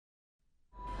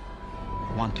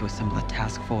I want to assemble a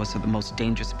task force of the most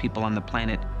dangerous people on the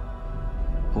planet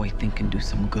who I think can do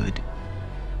some good.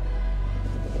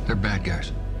 They're bad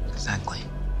guys. Exactly.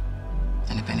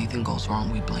 And if anything goes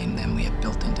wrong, we blame them. We have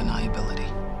built-in deniability.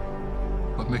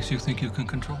 What makes you think you can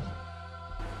control them?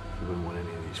 You wouldn't want any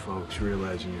of these folks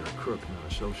realizing you're a crook, not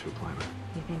a social climber.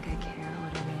 You think I care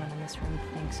what anyone in this room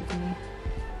thinks of me?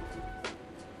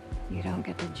 You don't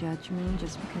get to judge me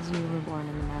just because you were born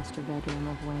in the master bedroom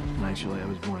of Wayne. Actually, I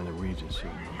was born in the Regency.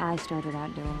 I started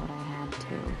out doing what I had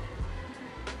to.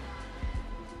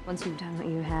 Once you've done what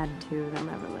you had to, they'll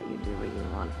never let you do what you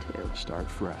want to. Start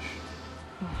fresh.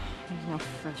 There's no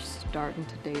fresh start in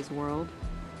today's world.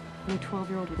 Any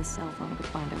 12-year-old with a cell phone could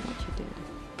find out what you did.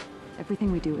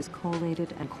 Everything we do is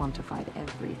collated and quantified.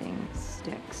 Everything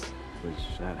sticks. Was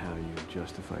that how you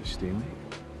justify stealing?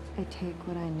 I take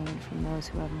what I need from those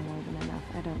who have more than enough.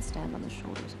 I don't stand on the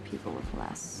shoulders of people with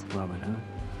less. Robin Hood?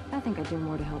 I think I do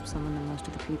more to help someone than most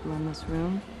of the people in this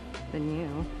room. Than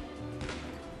you.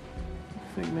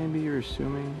 I think maybe you're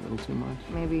assuming a little too much.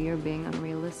 Maybe you're being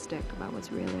unrealistic about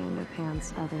what's really in your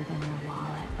pants other than your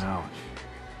wallet. Ouch.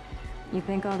 You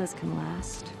think all this can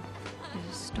last? There's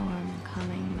a storm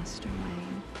coming, Mr.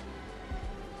 Wayne.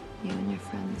 You and your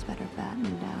friends better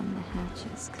batten down the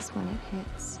hatches, because when it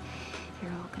hits,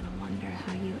 you're all gonna wonder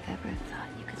how you ever thought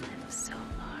you could live so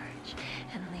large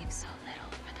and leave so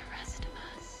little for the rest of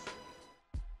us.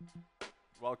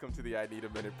 Welcome to the I Need a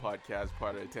Minute podcast,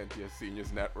 part of the 10th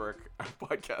Seniors Network. I'm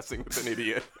podcasting with an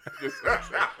idiot.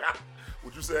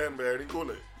 What you saying, Barry? Cool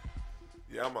it.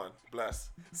 Yeah, man. Bless.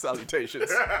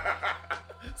 Salutations.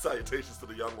 Salutations to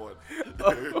the young one.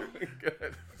 Oh, my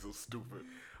God. So stupid.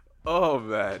 Oh,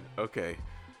 man. Okay.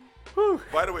 Whew.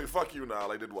 By the way, fuck you,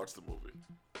 Niall. I did watch the movie.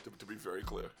 To be very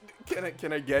clear.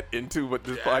 Can I get into what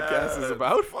this podcast is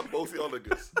about? Fuck both y'all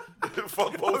niggas.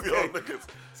 Fuck both y'all niggas.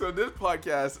 So this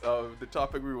podcast, the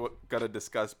topic we were gonna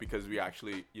discuss, because we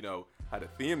actually, had a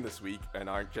theme this week and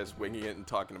aren't just winging it and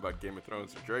talking about Game of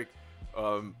Thrones or Drake.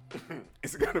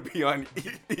 It's gonna be on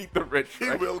Eat the Rich. He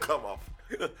right? will come off.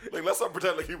 Like, let's not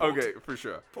pretend like he won't. Okay, for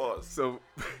sure. Pause. So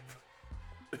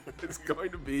it's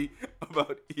going to be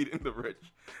about eating the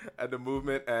rich and the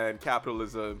movement and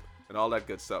capitalism and all that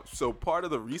good stuff. So part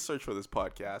of the research for this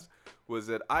podcast was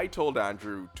that I told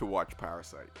Andrew to watch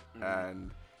Parasite.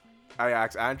 And I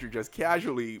asked Andrew just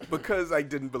casually, because I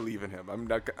didn't believe in him. I'm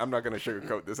not going to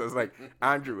sugarcoat this. I was like,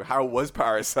 Andrew, how was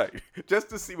Parasite? Just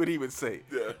to see what he would say.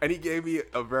 Yeah. And he gave me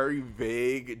a very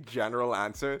vague general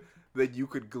answer that you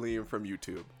could glean from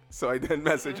YouTube. So I then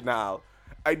messaged Niall.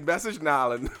 I messaged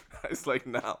Niall and I was like,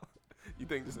 Niall, you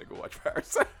think this nigga watch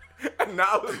Parasite? And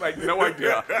Niall was like, no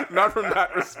idea. Not from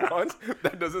that response.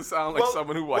 That doesn't sound like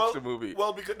someone who watched the movie.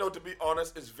 Well, because, no, to be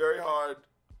honest, it's very hard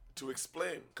to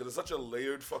explain because it's such a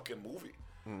layered fucking movie.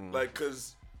 Like,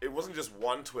 because it wasn't just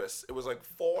one twist. It was like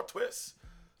 4 twists.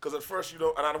 Because at first, and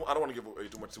I don't want to give away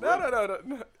too much away.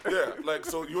 No. Yeah, like,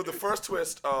 so you had the first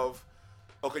twist of,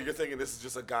 okay, you're thinking this is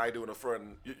just a guy doing a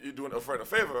friend, you're doing a friend a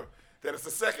favor. Then it's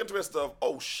the second twist of,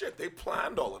 oh shit, they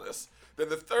planned all of this. Then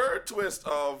the third twist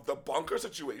of the bunker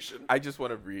situation. I just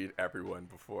want to read everyone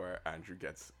before Andrew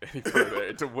gets any further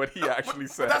into what he actually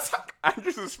said.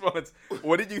 Andrew's response,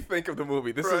 what did you think of the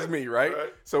movie? This is me, right?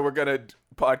 So we're going to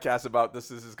podcast about this.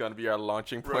 This is going to be our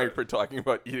launching point for talking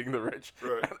about eating the rich.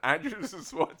 Right. And Andrew's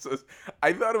response says,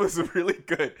 I thought it was really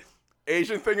good.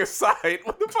 Asian thing aside,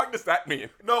 what the fuck does that mean?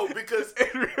 No, because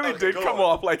it really did come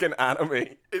off like an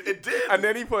anime. It did. And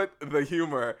then he put the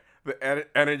humor, the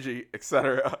energy,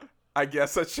 etc. I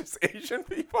guess that's just Asian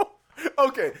people.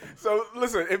 Okay, so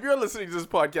listen, if you're listening to this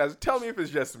podcast, tell me if it's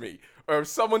just me, or if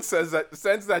someone sends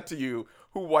that to you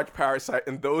who watch Parasite,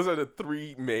 and those are the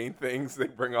 3 main things they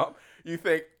bring up. You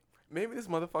think, maybe this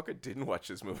motherfucker didn't watch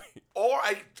this movie. Or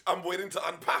I'm waiting to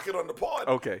unpack it on the pod.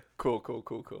 Okay, cool.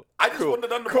 I just wanted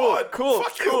it on the pod.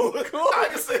 Fuck you. I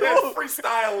just say that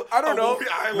freestyle. I don't know. Movie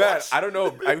I Man, watched. I don't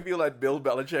know. I feel like Bill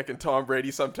Belichick and Tom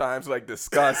Brady sometimes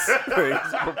discuss things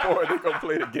before they go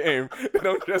play the game. They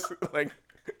don't just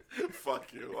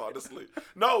Fuck you, honestly.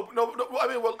 No. I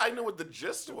mean, well, I knew what the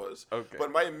gist was. Okay.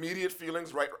 But my immediate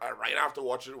feelings right after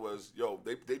watching it was, yo,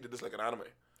 they did this like an anime.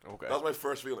 Okay. That was my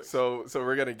first feeling. So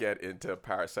we're going to get into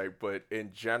Parasite, but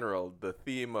in general, the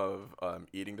theme of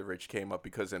eating the rich came up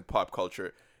because in pop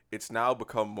culture, it's now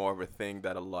become more of a thing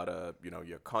that a lot of,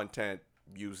 your content,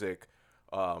 music,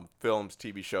 films,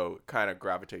 TV show kind of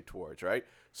gravitate towards, right?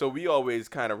 So we always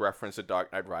kind of reference The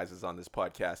Dark Knight Rises on this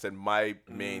podcast, and my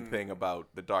main thing about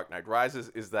The Dark Knight Rises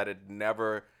is that it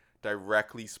never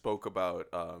directly spoke about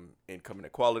income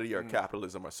inequality or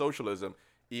capitalism or socialism,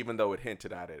 even though it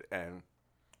hinted at it. And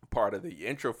part of the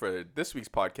intro for this week's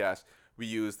podcast, we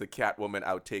use the Catwoman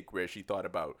outtake where she thought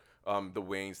about the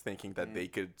Waynes thinking that they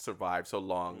could survive so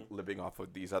long living off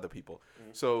of these other people.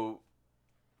 So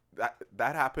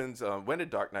that happens. When did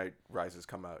Dark Knight Rises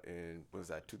come out? In, what was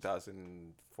that,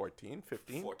 2014,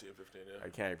 15? 14, 15, yeah. I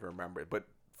can't even remember it. But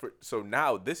so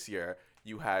now this year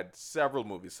you had several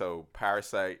movies. So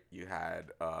Parasite, you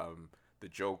had The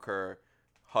Joker,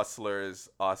 Hustlers,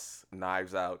 Us,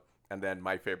 Knives Out, and then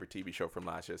my favorite TV show from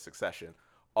last year, Succession.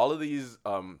 All of these,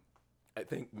 I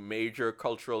think, major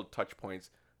cultural touch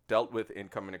points dealt with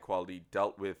income inequality,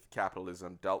 dealt with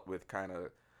capitalism, dealt with kind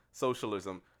of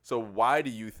socialism. So why do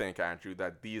you think, Andrew,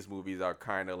 that these movies are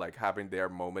kind of like having their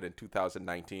moment in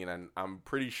 2019? And I'm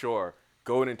pretty sure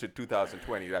going into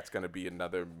 2020, that's going to be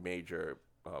another major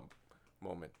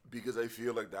moment. Because I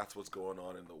feel like that's what's going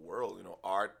on in the world. You know,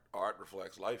 art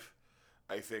reflects life.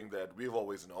 I think that we've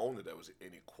always known that there was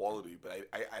inequality, but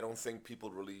I don't think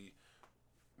people really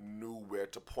knew where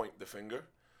to point the finger.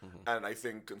 And I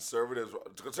think conservatives,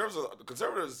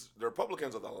 the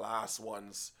Republicans are the last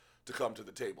ones to come to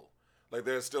the table. Like,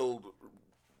 there's still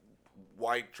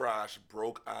white trash,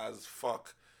 broke as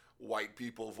fuck white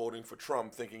people voting for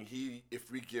Trump, thinking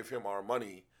if we give him our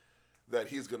money, that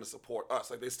he's going to support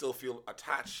us. Like, they still feel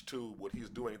attached to what he's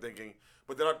doing, thinking,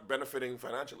 but they're not benefiting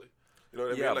financially. You know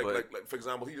what I mean? Like, for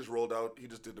example, he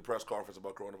just did the press conference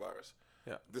about coronavirus.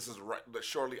 Yeah. This is right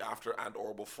shortly after and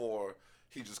or before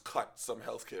he just cut some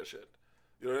healthcare shit.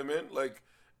 You know what I mean? Like,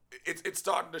 it's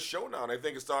starting to show now, and I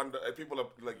think it's starting to, people are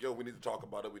like, yo, we need to talk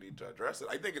about it, we need to address it.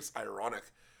 I think it's ironic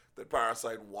that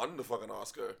Parasite won the fucking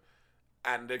Oscar,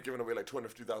 and they're giving away like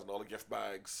 $250,000 gift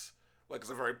bags. Like, it's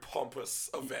a very pompous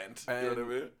event. You know what I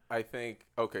mean? I think,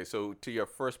 okay, so to your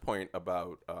first point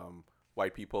about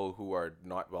white people who are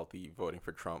not wealthy voting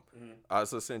for Trump, I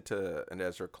was listening to an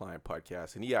Ezra Klein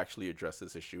podcast, and he actually addressed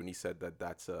this issue, and he said that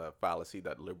that's a fallacy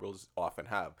that liberals often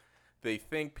have. They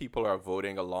think people are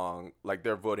voting along, like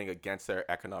they're voting against their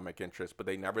economic interests, but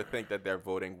they never think that they're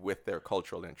voting with their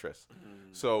cultural interests.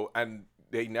 So, and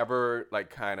they never like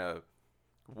kind of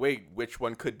weigh which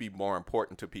one could be more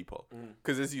important to people.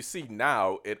 Because as you see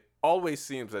now, it always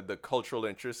seems that the cultural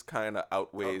interest kind of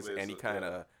outweighs any kind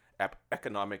of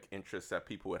economic interest that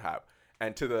people would have.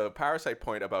 And to the Parasite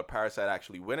point about Parasite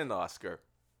actually winning the Oscar,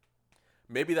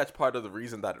 maybe that's part of the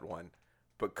reason that it won.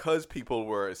 Because people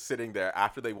were sitting there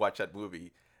after they watched that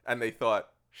movie and they thought,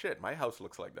 shit, my house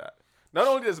looks like that. Not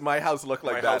only does my house look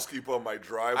like my that, housekeeper on my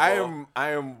driveway. I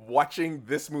am watching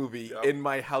this movie in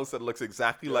my house that looks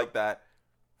exactly like that.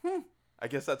 I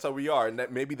guess that's how we are, and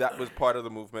that maybe that was part of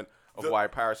the movement of why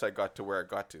Parasite got to where it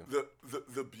got to.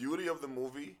 The beauty of the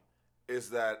movie is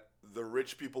that the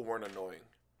rich people weren't annoying.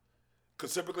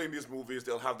 Because typically in these movies,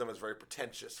 they'll have them as very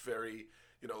pretentious, very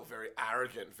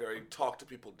arrogant, very talk to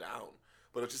people down.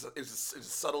 But it's just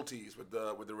subtleties with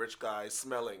the rich guy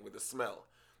smelling with the smell,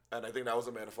 and I think that was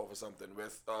a metaphor for something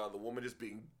with the woman just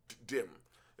being dim.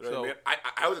 You know what I mean?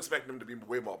 I was expecting him to be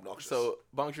way more obnoxious. So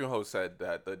Bong Joon-ho said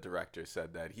that the director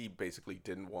said that he basically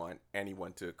didn't want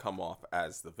anyone to come off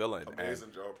as the villain.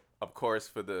 Amazing job. Of course,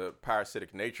 for the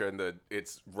parasitic nature, and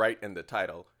it's right in the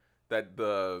title that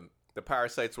the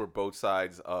parasites were both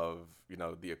sides of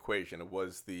the equation. It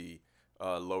was the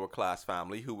lower class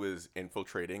family who was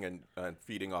infiltrating and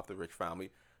feeding off the rich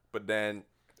family, but then,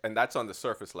 and that's on the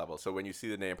surface level. So when you see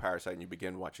the name Parasite and you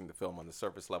begin watching the film on the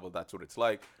surface level, that's what it's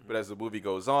like. But as the movie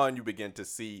goes on, you begin to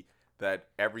see that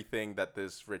everything that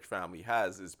this rich family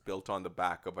has is built on the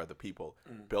back of other people,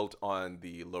 built on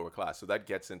the lower class. So that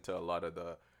gets into a lot of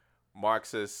the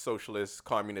Marxist, socialist,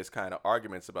 communist kind of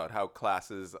arguments about how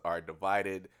classes are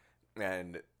divided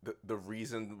and the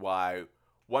reason why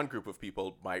one group of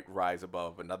people might rise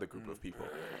above another group of people.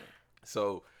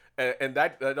 So, and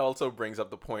that also brings up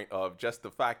the point of just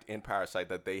the fact in Parasite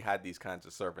that they had these kinds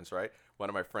of servants, right? One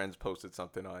of my friends posted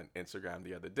something on Instagram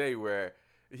the other day where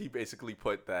he basically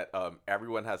put that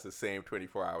everyone has the same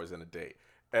 24 hours in a day.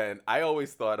 And I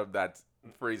always thought of that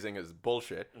phrasing as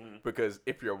bullshit because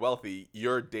if you're wealthy,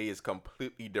 your day is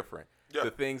completely different. Yeah.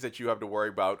 The things that you have to worry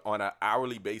about on an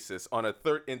hourly basis, on in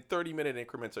 30-minute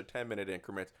increments or 10-minute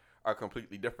increments, are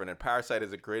completely different. And Parasite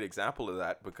is a great example of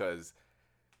that because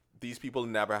these people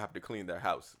never have to clean their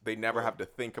house. They never have to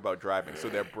think about driving. So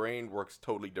their brain works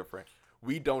totally different.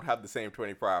 We don't have the same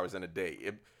 24 hours in a day.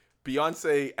 If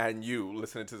Beyonce and you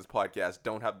listening to this podcast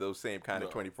don't have those same kind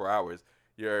of 24 hours,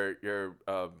 your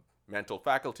mental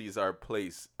faculties are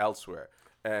placed elsewhere.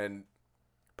 And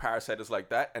Parasite is like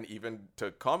that. And even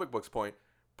to comic books point,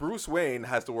 Bruce Wayne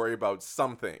has to worry about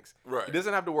some things. Right. He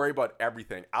doesn't have to worry about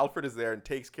everything. Alfred is there and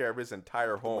takes care of his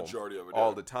entire home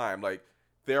all the time. Like,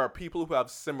 there are people who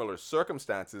have similar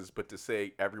circumstances, but to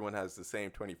say everyone has the same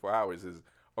 24 hours is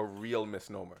a real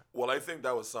misnomer. Well, I think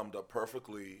that was summed up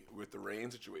perfectly with the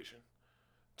Rain situation.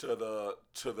 To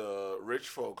the rich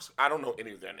folks, I don't know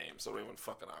any of their names, so don't even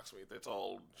fucking ask me. It's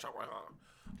all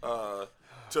to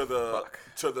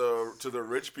the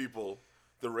rich people,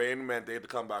 the Rain meant they had to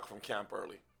come back from camp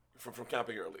early, from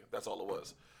camping early. That's all it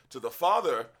was. To the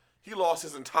father, he lost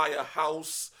his entire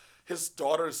house. His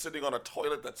daughter is sitting on a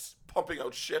toilet that's pumping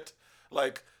out shit.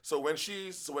 Like, so when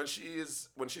she's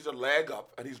a leg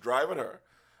up and he's driving her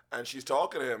and she's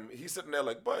talking to him, he's sitting there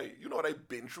like, boy, you know what I've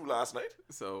been through last night?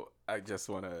 So I just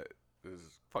want to, this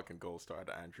is fucking gold star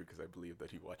to Andrew because I believe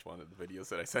that he watched one of the videos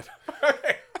that I sent.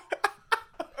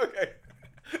 Okay.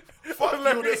 Fuck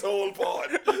you this whole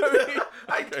pod.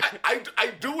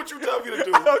 I do what you tell me to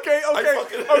do. Okay.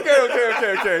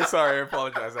 Sorry, I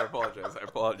apologize.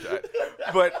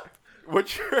 But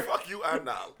what you're... Fuck you and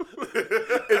Nal.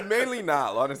 It's mainly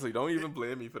Nal, honestly. Don't even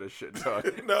blame me for this shit, dog.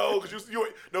 No, because you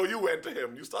went to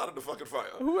him. You started the fucking fire.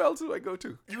 Who else do I go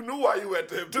to? You knew why you went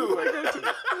to him, too.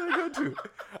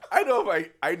 I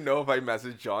know if I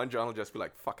message John will just be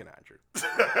like, fucking Andrew.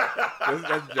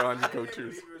 That's John's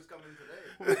go-to.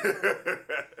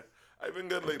 I've been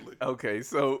good lately. Okay,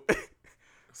 so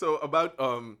about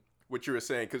what you were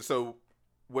saying, because so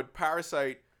what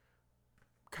Parasite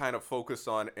kind of focused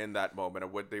on in that moment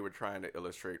and what they were trying to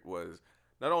illustrate was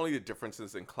not only the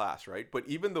differences in class, right? But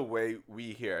even the way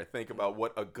we here think about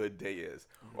what a good day is.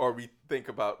 Mm-hmm. Or we think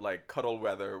about like cuddle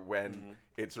weather when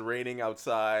it's raining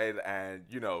outside and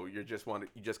you just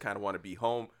kind of want to be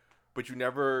home, but you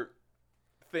never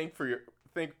think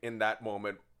in that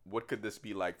moment, what could this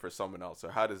be like for someone else, or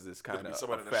how does this kind of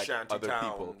affect other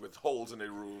people with holes in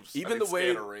their roofs? Even the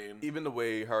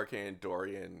way Hurricane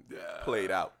Dorian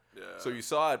played out. Yeah. So you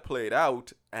saw it played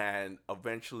out, and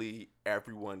eventually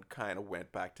everyone kind of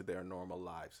went back to their normal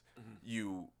lives.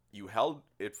 Mm-hmm. You held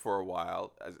it for a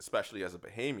while, especially as a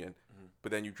Bahamian,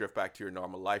 but then you drift back to your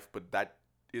normal life. But that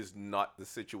is not the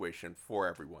situation for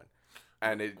everyone,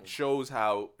 and it shows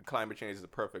how climate change is a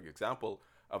perfect example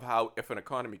of how if an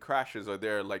economy crashes or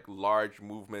there are like large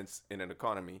movements in an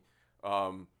economy,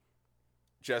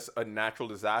 just a natural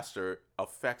disaster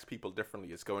affects people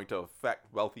differently. It's going to affect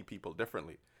wealthy people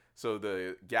differently. So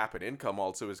the gap in income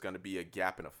also is going to be a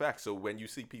gap in effect. So when you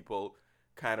see people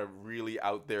kind of really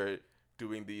out there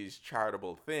doing these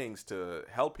charitable things to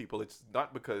help people, it's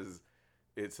not because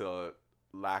it's a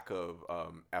lack of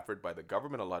effort by the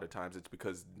government. A lot of times it's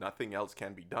because nothing else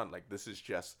can be done. Like, this is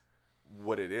just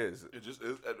what it is. It just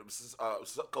is. A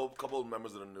couple of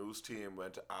members of the news team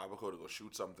went to Abaco to go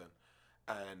shoot something,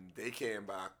 and they came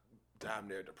back damn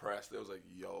near depressed. They was like,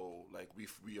 yo, like we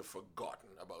have forgotten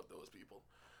about those people.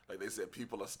 Like, they said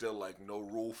people are still like no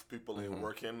roof, people ain't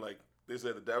working. Like, they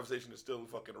said the devastation is still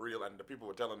fucking real, and the people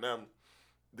were telling them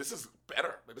this is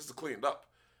better, like this is cleaned up,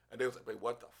 and they was like, wait,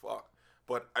 what the fuck?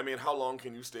 But I mean, how long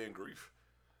can you stay in grief?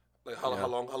 Like, how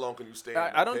long can you stay?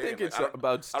 I don't think it's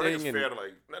about staying. I don't think it's fair to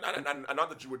like, not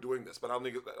that you were doing this, but I don't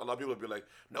think a lot of people would be like,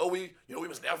 no, we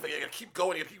must never forget. You gotta keep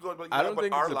going. But, I don't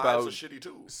think our it's lives about, are shitty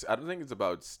too. I don't think it's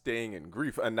about staying in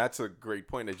grief, and that's a great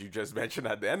point that you just mentioned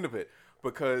at the end of it,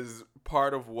 because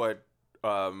part of what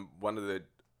one of the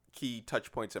key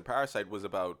touch points in Parasite was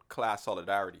about class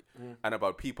solidarity and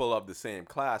about people of the same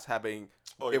class having.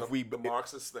 The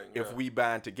Marxist thing. If we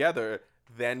band together,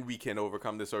 then we can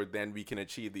overcome this, or then we can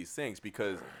achieve these things,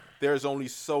 because there's only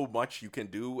so much you can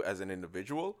do as an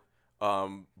individual,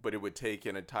 but it would take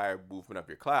an entire movement of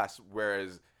your class.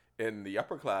 Whereas in the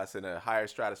upper class, in a higher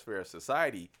stratosphere of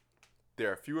society,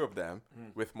 there are few of them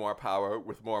with more power,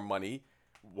 with more money.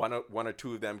 One or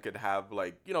two of them could have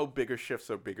bigger shifts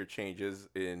or bigger changes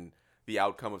in the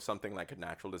outcome of something like a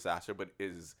natural disaster. But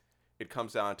it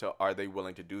comes down to, are they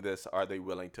willing to do this? Are they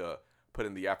willing to put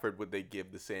in the effort? Would they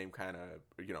give the same kind of,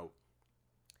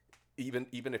 even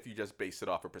if you just base it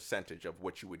off a percentage of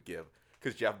what you would give?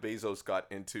 Because Jeff Bezos got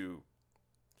into,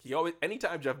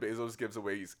 anytime Jeff Bezos gives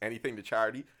away anything to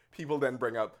charity, people then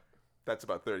bring up, that's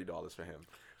about $30 for him.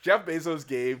 Jeff Bezos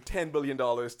gave $10 billion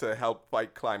to help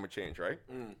fight climate change, right?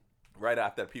 Right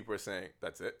after that, people were saying,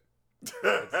 that's it.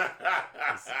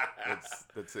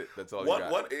 That's it. That's all you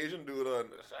got. One Asian dude,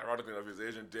 ironically enough, his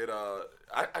Asian did. I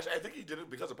think he did it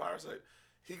because of Parasite.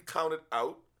 He counted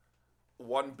out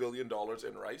 $1 billion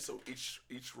in rice. So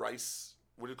each rice,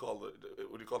 what do you call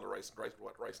the rice?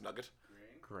 Rice nugget.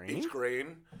 Grain. Each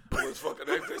grain was fucking.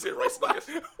 Did I say rice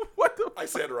nugget? What the? I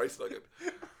said rice nugget.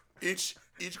 Each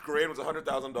grain was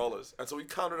 $100,000, and so he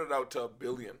counted it out to $1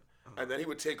 billion. And then he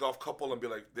would take off couple and be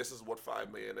like, this is what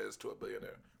 5 million is to a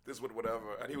billionaire. This is what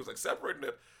whatever. And he was like separating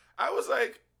it. I was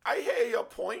like, I hear your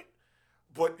point,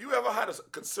 but you ever had a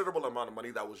considerable amount of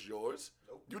money that was yours?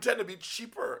 Nope. You tend to be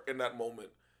cheaper in that moment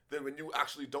than when you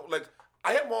actually don't. Like,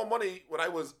 I had more money when I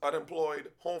was unemployed,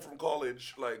 home from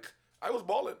college. Like, I was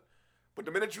balling. But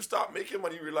the minute you start making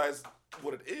money, you realize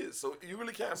what it is. So you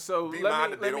really can't be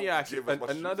mad that they don't ask you give as much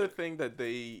as you another think. thing that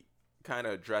they kind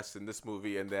of addressed in this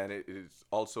movie, and then it is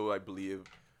also, I believe,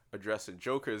 addressed in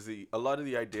Joker, is a lot of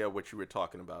the idea of what you were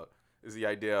talking about is the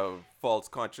idea of false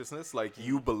consciousness. Like,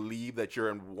 you believe that you're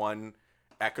in one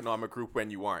economic group when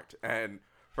you aren't. And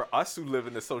for us who live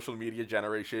in the social media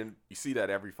generation, you see that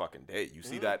every fucking day. You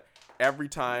see that every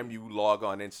time you log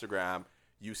on Instagram,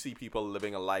 you see people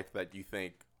living a life that you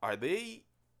think, are they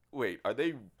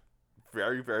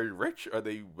very, very rich? Are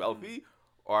they wealthy?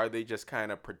 Or are they just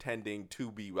kind of pretending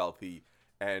to be wealthy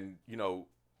and, you know,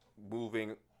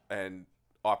 moving and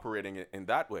operating in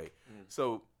that way?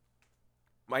 So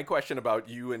my question about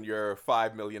you and your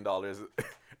 $5 million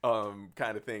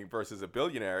kind of thing versus a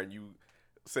billionaire, and you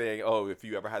saying, oh, if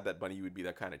you ever had that money, you would be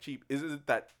that kind of cheap. Is it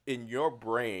that in your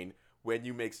brain, when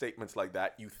you make statements like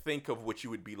that, you think of what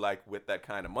you would be like with that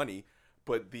kind of money,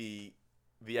 but the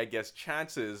I guess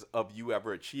chances of you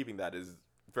ever achieving that is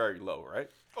very low, right?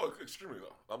 Oh, extremely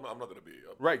low. I'm not going to be.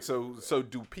 Right. So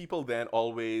do people then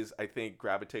always, I think,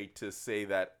 gravitate to say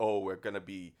that, oh, we're going to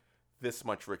be this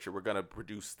much richer, we're going to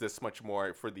produce this much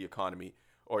more for the economy,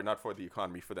 or not for the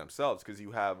economy, for themselves? Because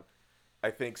you have,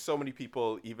 I think, so many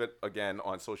people, even again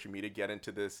on social media, get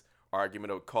into this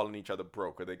argument of calling each other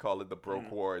broke, or they call it the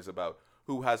broke wars, about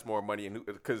who has more money, and who,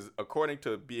 because according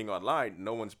to being online,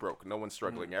 no one's broke, no one's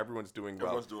struggling, everyone's doing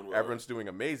well, everyone's doing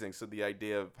amazing. So the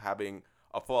idea of having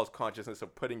a false consciousness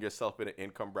of putting yourself in an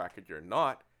income bracket you're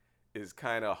not is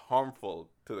kind of harmful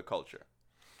to the culture.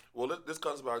 Well, this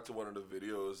comes back to one of the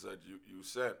videos that you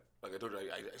sent. Like I told you,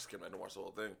 I skimmed. I didn't watch the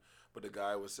whole thing, but the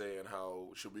guy was saying how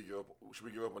should we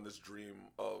give up on this dream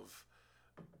of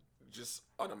just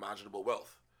unimaginable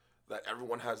wealth? That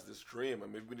everyone has this dream,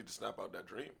 and maybe we need to snap out that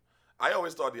dream. I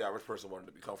always thought the average person wanted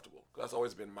to be comfortable. That's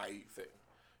always been my thing.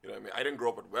 You know what I mean? I didn't grow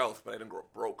up with wealth, but I didn't grow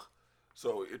up broke.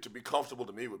 So to be comfortable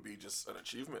to me would be just an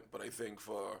achievement. But I think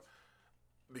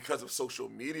because of social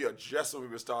media, just when we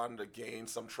were starting to gain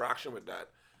some traction with that,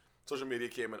 social media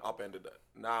came and upended that.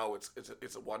 Now it's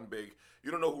a one big.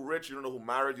 You don't know who's rich. You don't know who's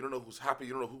married. You don't know who's happy.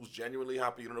 You don't know who's genuinely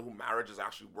happy. You don't know who marriage is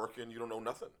actually working. You don't know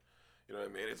nothing. You know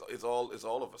what I mean? It's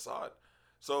all a facade.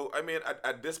 So I mean,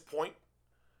 at this point,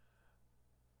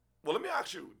 well, let me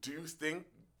ask you: do you think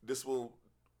this will,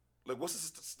 like,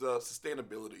 what's the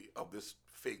sustainability of this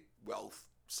fake wealth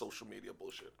social media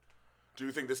bullshit? Do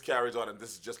you think this carries on and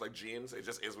this is just like genes? It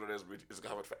just is what it is. It's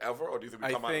gonna have it forever, or do you think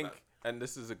we come out of that? And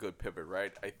this is a good pivot,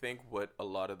 right? I think what a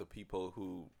lot of the people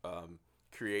who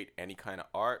create any kind of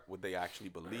art, what they actually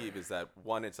believe is that,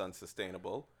 one, it's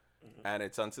unsustainable, and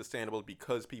it's unsustainable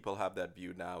because people have that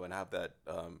view now and have that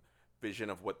vision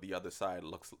of what the other side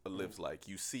lives like.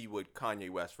 You see what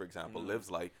Kanye West, for example, lives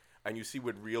like, and you see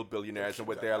what real billionaires and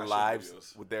what their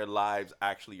lives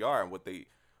actually are, and what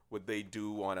they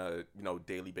do on a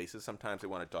daily basis. Sometimes they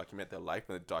want to document their life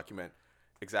and document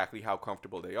exactly how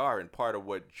comfortable they are. And part of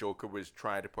what Joker was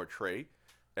trying to portray,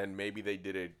 and maybe they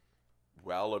did it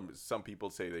well, or some people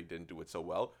say they didn't do it so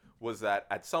well, was that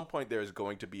at some point there is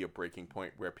going to be a breaking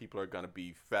point where people are going to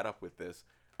be fed up with this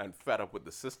and fed up with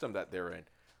the system that they're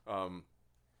in.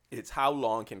 It's how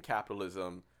long can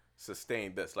capitalism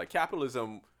sustain this? Like,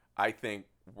 capitalism, I think,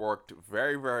 worked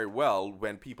very, very well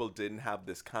when people didn't have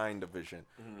this kind of vision.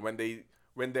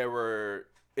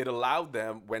 It allowed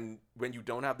them, when you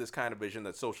don't have this kind of vision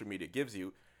that social media gives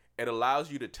you, it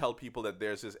allows you to tell people that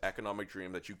there's this economic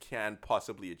dream that you can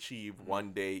possibly achieve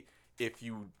one day if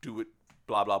you do it,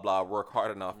 blah, blah, blah, work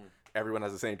hard enough. Everyone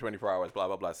has the same 24 hours, blah,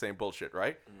 blah, blah, same bullshit,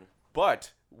 right?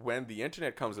 But when the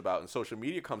internet comes about and social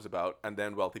media comes about, and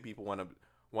then wealthy people want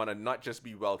to not just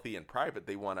be wealthy in private,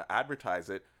 they want to advertise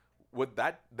it. What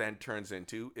that then turns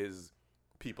into is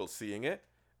people seeing it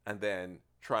and then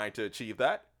trying to achieve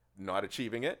that, not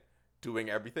achieving it, doing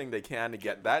everything they can to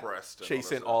get that,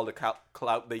 chasing all the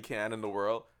clout they can in the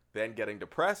world, then getting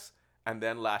depressed, and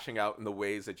then lashing out in the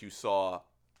ways that you saw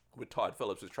what Todd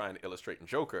Phillips was trying to illustrate in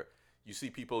Joker. You see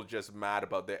people just mad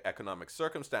about their economic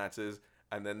circumstances,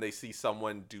 and then they see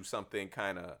someone do something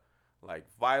kind of like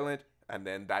violent, and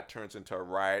then that turns into a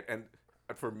riot. And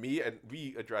for me, and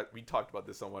we talked about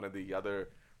this on one of the other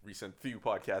recent few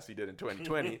podcasts we did in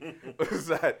 2020, was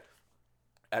that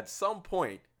at some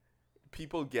point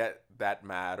people get that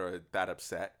mad or that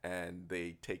upset and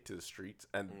they take to the streets,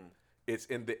 and it's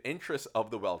in the interest of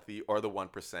the wealthy or the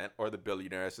 1% or the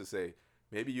billionaires to say,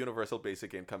 maybe universal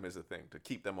basic income is a thing to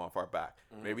keep them off our back.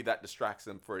 Maybe that distracts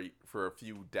them for a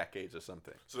few decades or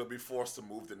something. So they'll be forced to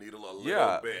move the needle a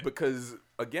little bit. Because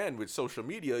again, with social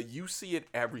media, you see it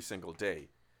every single day.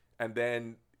 And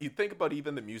then you think about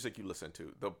even the music you listen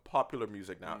to, the popular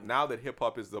music now. Now that hip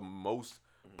hop is the most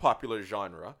popular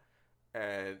genre,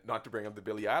 and not to bring up the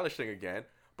Billie Eilish thing again,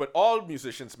 but all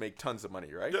musicians make tons of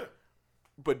money, right? Yeah.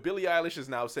 But Billie Eilish is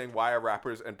now saying, why are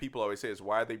rappers, and people always say is,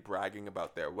 why are they bragging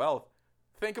about their wealth?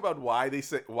 Think about why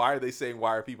are they saying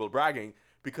why are people bragging?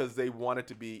 Because they want it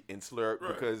to be insular.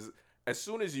 Right. Because as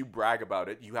soon as you brag about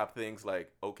it, you have things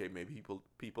like, okay, maybe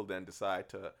people then decide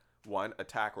to, one,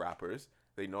 attack rappers.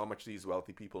 They know how much these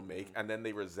wealthy people make, and then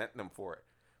they resent them for it.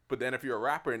 But then if you're a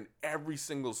rapper and every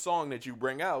single song that you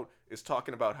bring out is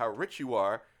talking about how rich you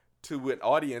are to an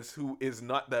audience who is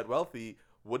not that wealthy,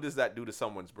 what does that do to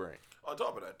someone's brain? On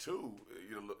top of that, too,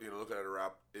 looking at a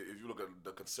rap, if you look at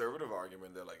the conservative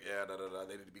argument, they're like, yeah,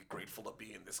 they need to be grateful to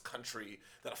be in this country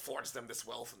that affords them this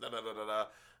wealth, and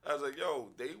I was like, yo,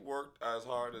 they worked as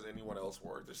hard as anyone else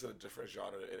worked. They're just in a different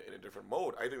genre, in a different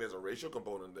mode. I think there's a racial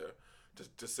component there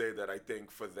to say that I think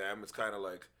for them, it's kind of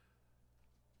like,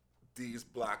 these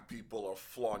black people are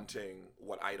flaunting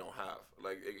what I don't have.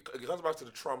 Like, it comes back to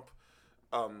the Trump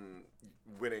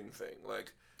winning thing.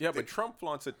 Like, yeah, but Trump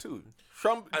flaunts it too.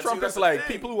 Trump that's is the like, thing.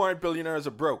 people who aren't billionaires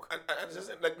are broke. And it's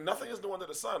just, like, nothing is new under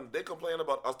the sun. They complain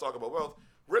about us talking about wealth.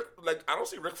 I don't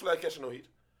see Ric Flair catching no heat.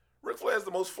 Ric Flair is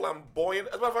the most flamboyant.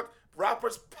 As a matter of fact,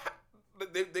 rappers,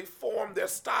 they form their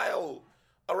style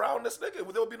around this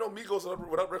nigga. There would be no Migos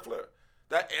without Ric Flair.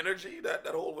 That energy, that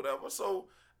whole whatever. So,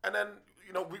 and then,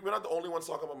 we're not the only ones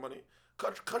talking about money.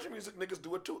 Country music niggas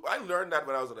do it too. I learned that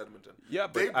when I was in Edmonton. Yeah,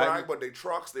 but they brag about their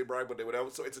trucks, they brag about their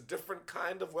whatever. So it's a different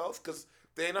kind of wealth because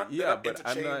they're not into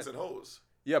chains and hoes.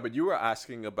 Yeah, but you were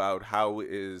asking about how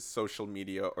is social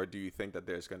media, or do you think that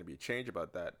there's going to be a change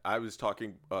about that? I was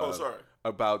talking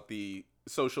about the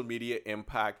social media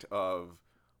impact of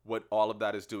what all of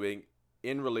that is doing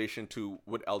in relation to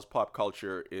what else pop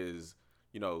culture is,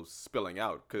 spilling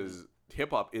out. Because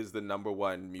hip-hop is the number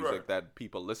one music that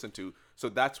people listen to. So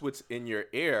that's what's in your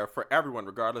ear for everyone,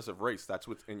 regardless of race. That's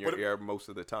what's in your ear most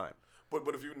of the time.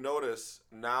 But if you notice,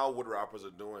 now what rappers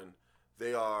are doing,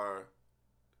 they are,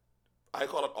 I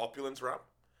call it opulence rap.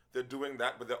 They're doing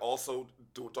that, but they're also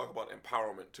talk about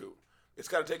empowerment too. It's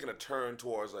kind of taking a turn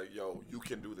towards like, yo, you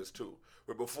can do this too.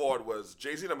 Where before it was,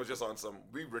 Jay-Z was just on some,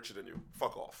 we richer than you,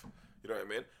 fuck off. You know what I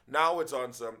mean? Now it's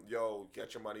on some, yo,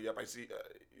 get your money up. I see,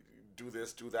 do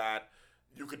this, do that.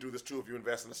 You could do this too if you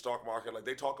invest in the stock market. Like,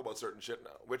 they talk about certain shit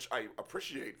now, which I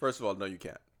appreciate. First of all, no, you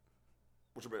can't.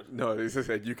 What you mean? No, they just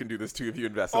said you can do this too if you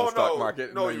invest in the stock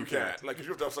market. No, you can't. Like, if you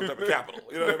have to have some type of capital.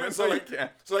 You know what I mean?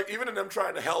 So, like, even in them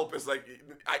trying to help, it's like,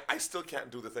 I still can't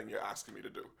do the thing you're asking me to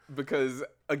do. Because,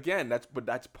 again,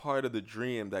 that's part of the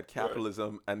dream that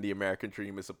capitalism and the American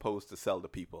dream is supposed to sell to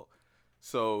people.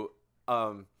 So,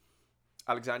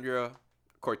 Alexandria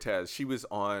Cortez, she was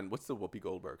on, what's the Whoopi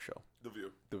Goldberg show? The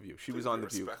View. She was on The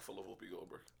View. Respectful of Whoopi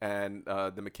Goldberg. And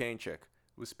the McCain chick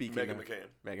was speaking. Meghan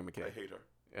McCain. I hate her.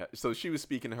 Yeah, so she was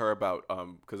speaking to her about,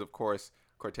 because of course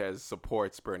Cortez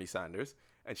supports Bernie Sanders,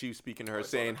 and she was speaking to her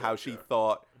saying how she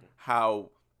thought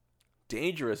how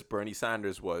dangerous Bernie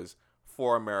Sanders was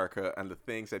for America and the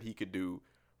things that he could do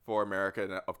for America,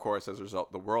 and of course as a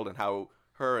result the world, and how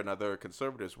her and other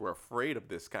conservatives were afraid of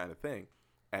this kind of thing,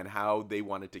 and how they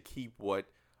wanted to keep what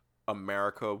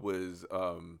America was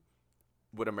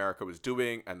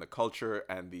doing, and the culture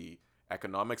and the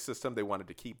economic system. They wanted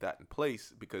to keep that in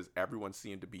place because everyone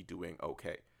seemed to be doing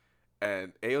okay.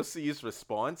 And AOC's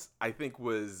response, I think,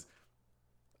 was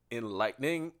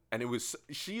enlightening, and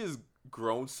she has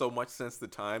grown so much since the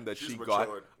time that she got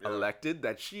elected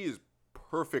that she is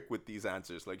perfect with these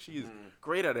answers. Like, she is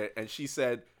great at it. And she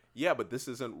said, yeah, but this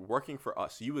isn't working for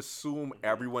us. You assume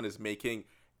everyone is making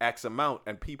X amount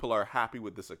and people are happy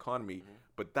with this economy,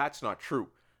 but that's not true.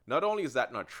 Not only is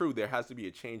that not true, there has to be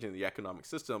a change in the economic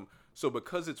system. So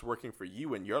because it's working for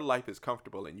you and your life is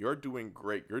comfortable and you're doing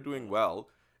great, you're doing well,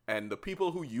 and the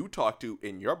people who you talk to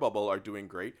in your bubble are doing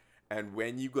great, and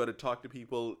when you go to talk to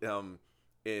people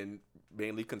in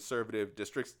mainly conservative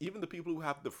districts, even the people who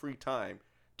have the free time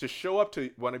to show up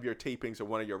to one of your tapings or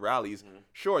one of your rallies,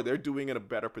 sure, they're doing in a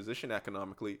better position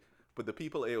economically, but the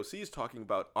people AOC is talking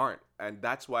about aren't. And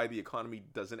that's why the economy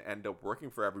doesn't end up working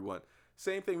for everyone.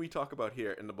 Same thing we talk about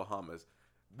here in the Bahamas.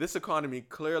 This economy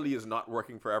clearly is not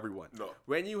working for everyone. No.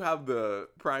 When you have the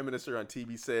prime minister on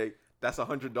TV say, that's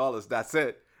 $100, that's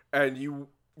it, and you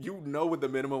know what the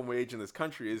minimum wage in this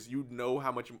country is, you know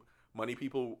how much money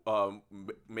people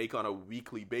make on a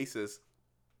weekly basis,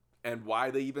 and why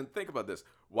they even think about this,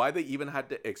 why they even had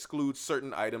to exclude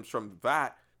certain items from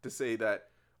VAT to say that,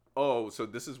 oh, so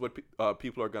this is what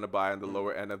people are going to buy on the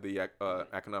lower end of the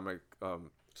economic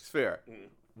sphere.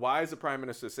 Why is the prime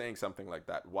minister saying something like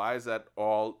that? Why is that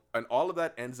all? And all of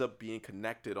that ends up being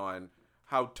connected on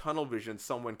how tunnel vision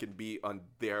someone can be on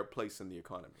their place in the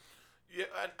economy. Yeah,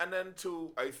 and then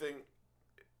too, I think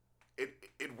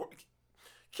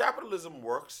capitalism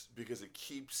works because it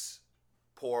keeps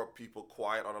poor people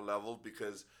quiet on a level,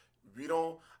 because we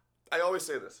don't. I always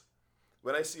say this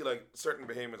when I see like certain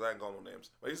Bahamians. I ain't got no names.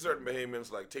 When I see certain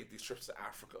Bahamians like take these trips to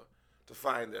Africa to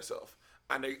find themselves,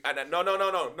 and no,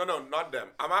 not them.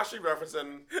 I'm actually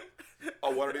referencing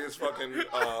one of these fucking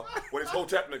one of these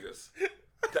Hotep niggas.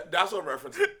 That's what I'm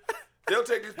referencing. They'll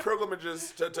take these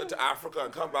pilgrimages to Africa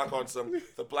and come back on some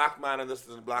the black man and this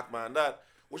and the black man that.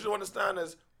 What you don't understand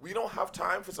is we don't have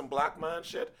time for some black man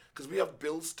shit because we have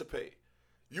bills to pay.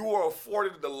 You were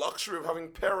afforded the luxury of having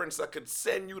parents that could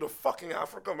send you to fucking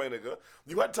Africa, my nigga.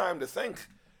 You had time to think.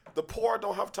 The poor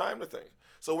don't have time to think.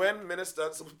 So when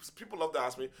ministers, people love to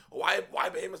ask me, why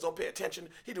Bahamians don't pay attention?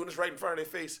 He doing this right in front of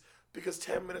their face. Because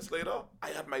 10 minutes later,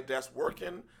 I had my desk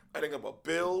working. I think about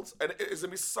bills. And it's going to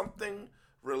be something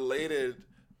related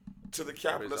to the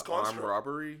capitalist construct. Armed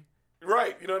robbery?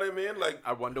 Right. You know what I mean? Like,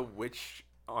 I wonder which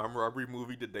armed robbery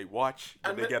movie did they watch?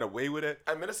 Did they get away with it?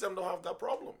 And ministers don't have that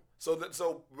problem.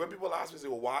 So when people ask me, say,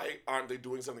 well, why aren't they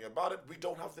doing something about it? We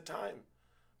don't have the time.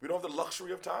 We don't have the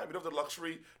luxury of time. We don't have the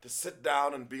luxury to sit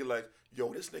down and be like,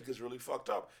 yo, this nigga's really fucked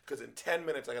up. Because in 10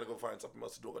 minutes, I got to go find something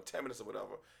else to do. Or 10 minutes or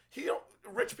whatever.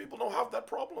 Rich people don't have that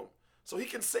problem. So he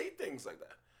can say things like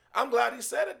that. I'm glad he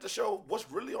said it to show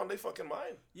what's really on their fucking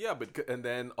mind. Yeah, and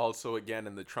then also, again,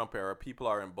 in the Trump era, people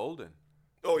are emboldened.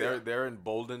 Oh, yeah. They're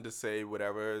emboldened to say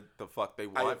whatever the fuck they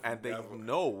want. And they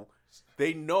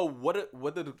know what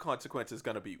are the consequences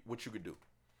going to be. What you could do.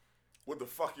 What the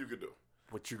fuck you could do.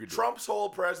 What you could do. Trump's whole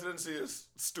presidency is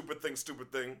stupid thing.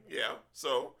 Yeah.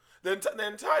 So the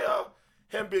entire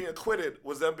him being acquitted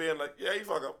was them being like, yeah, he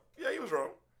fuck up. Yeah, he was wrong.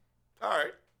 All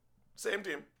right. Same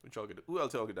team. What y'all could do? Who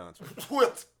else y'all could dance with? Who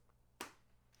else?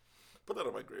 Put that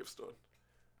on my gravestone.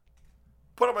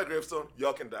 Put on my gravestone.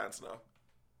 Y'all can dance now.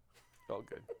 All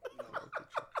good.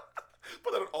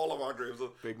 Put that on all of our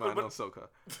gravestones. Big man, no soca.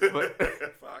 But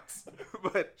facts.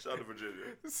 But shout out to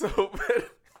Virginia. So,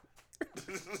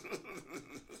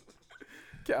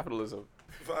 capitalism.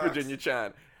 Facts. Virginia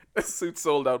Chan. The suit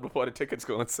sold out before the tickets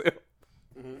go on sale.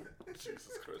 Mm-hmm.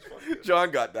 Jesus Christ. Fuck you.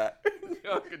 John got that.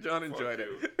 John enjoyed it.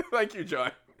 Thank you,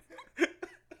 John.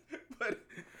 But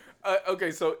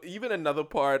okay, so even another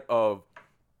part of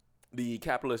the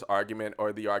capitalist argument,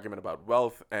 or the argument about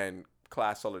wealth and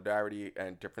class solidarity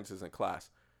and differences in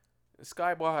class.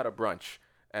 Skybar had a brunch,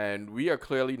 and we are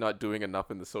clearly not doing enough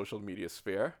in the social media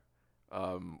sphere.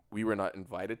 We were not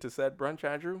invited to said brunch,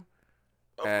 Andrew.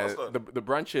 And the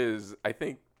brunch is, I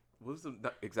think, what was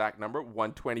the exact number?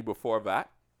 120 before that.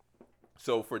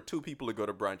 So for two people to go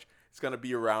to brunch, it's going to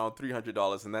be around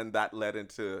 $300. And then that led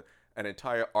into an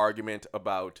entire argument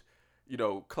about,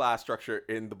 class structure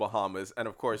in the Bahamas. And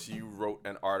of course, you wrote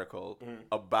an article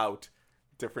about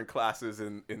different classes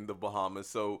in the Bahamas.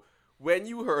 So when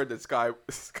you heard that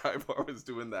Skybar was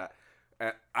doing that,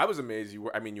 and I was amazed. You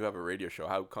have a radio show.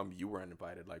 How come you weren't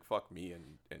invited? Like, fuck me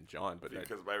and John. But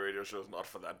because my radio show is not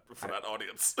for that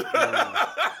audience.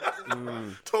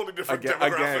 Totally different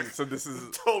demographic. Again, so this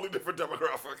is totally different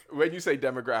demographic. When you say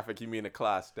demographic, you mean a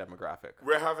class demographic.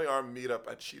 We're having our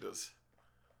meetup at Cheetahs.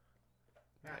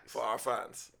 Nice. For our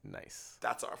fans. Nice.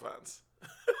 That's our fans.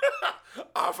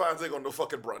 Our fans ain't gonna no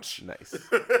fucking brunch. Nice.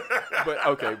 But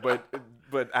okay,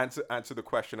 but answer the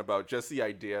question about just the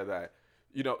idea that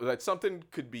that something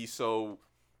could be so.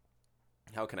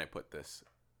 How can I put this?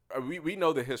 We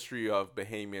know the history of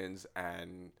Bahamians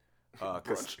and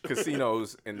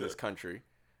casinos in this country,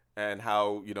 and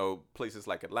how places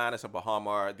like Atlantis and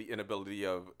Bahama, the inability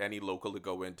of any local to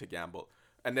go in to gamble.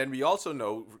 And then we also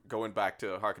know, harkening back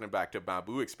to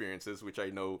Bamboo experiences, which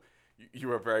I know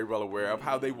you are very well aware of,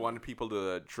 how they wanted people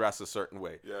to dress a certain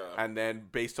way. Yeah. And then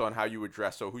based on how you would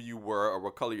dress, or who you were, or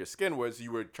what color your skin was,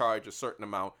 you would charge a certain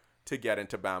amount to get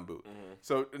into Bamboo. Mm-hmm.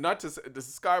 So the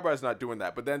Skybar is not doing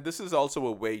that. But then this is also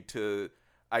a way to,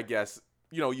 I guess,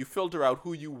 you filter out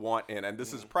who you want in. And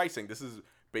this is pricing. This is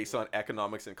based on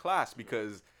economics and class,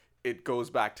 because it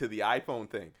goes back to the iPhone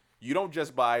thing. You don't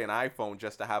just buy an iPhone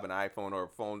just to have an iPhone, or a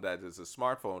phone that is a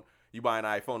smartphone. You buy an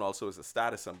iPhone also as a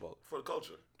status symbol. For the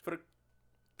culture. For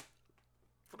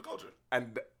the culture.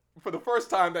 And for the first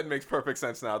time, that makes perfect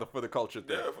sense now, for the culture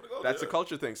thing. Yeah, for the culture. That's a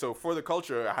culture thing. So for the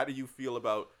culture, how do you feel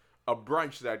about a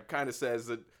brunch that kind of says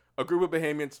that a group of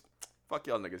Bahamians, fuck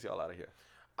y'all niggas, y'all out of here?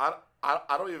 I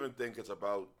don't even think it's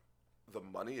about the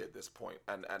money at this point.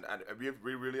 And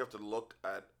we really have to look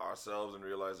at ourselves and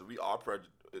realize that we are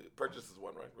prejudice is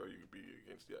one, right? Where you could be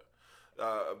against, yeah.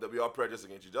 that we are prejudiced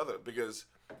against each other. Because,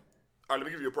 all right, let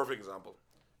me give you a perfect example.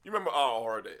 You remember our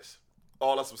horror days?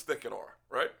 All us was thick in aura,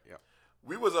 right? Yeah.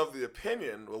 We was of the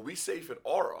opinion, well, we safe in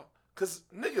aura, because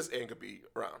niggas ain't gonna be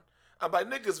around. And by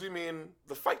niggas, we mean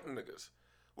the fighting niggas.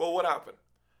 Well, what happened?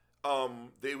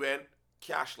 They went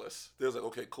cashless. They was like,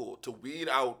 okay, cool. To weed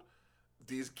out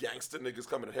these gangster niggas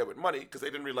coming in here with money, because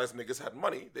they didn't realize niggas had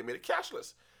money, they made it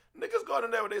cashless. Niggas got in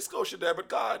there with their Scotia debit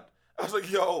card. I was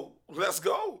like, yo, let's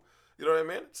go. You know what I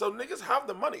mean? So niggas have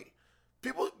the money.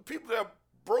 People that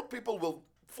broke people will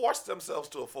force themselves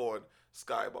to afford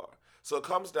Skybar. So it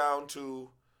comes down to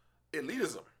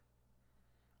elitism.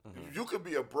 You could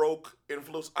be a broke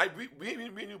influencer. Me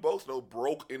and you both know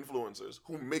broke influencers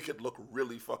who make it look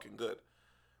really fucking good.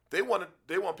 They want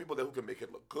people who can make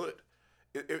it look good.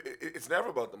 It's never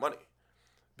about the money,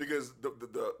 because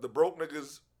the broke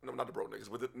niggas, no, not the broke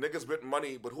niggas, but the niggas with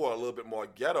money but who are a little bit more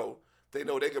ghetto, they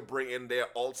know they could bring in their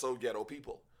also ghetto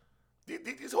people.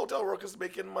 These hotel workers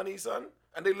making money, son,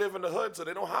 and they live in the hood, so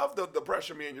they don't have the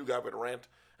pressure me and you got with rent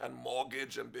and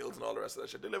mortgage and bills and all the rest of that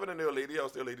shit. They live in their lady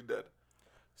house, their lady dead.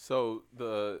 So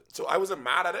I wasn't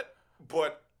mad at it,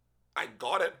 but I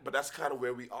got it. But that's kind of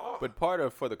where we are. But part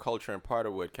of for the culture and part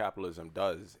of what capitalism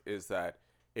does is that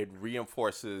it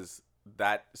reinforces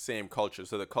that same culture.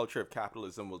 So the culture of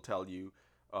capitalism will tell you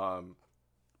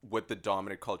what the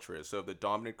dominant culture is. So if the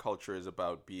dominant culture is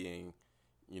about being,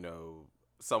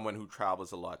 someone who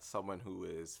travels a lot, someone who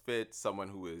is fit, someone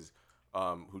who is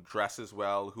who dresses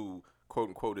well, who quote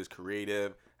unquote is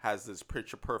creative, has this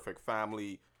picture perfect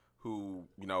family, who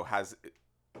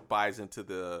buys into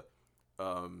the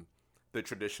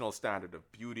traditional standard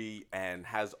of beauty and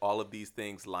has all of these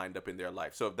things lined up in their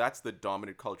life. So if that's the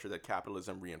dominant culture that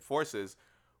capitalism reinforces,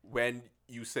 when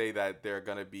you say that there are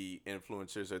going to be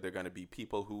influencers or there are going to be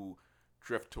people who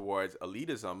drift towards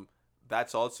elitism,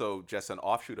 that's also just an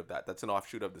offshoot of that. That's an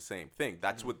offshoot of the same thing.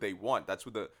 That's what they want. That's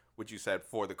what you said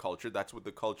for the culture. That's what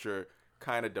the culture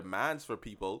kind of demands for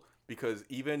people, because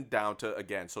even down to,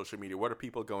 again, social media, what are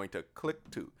people going to click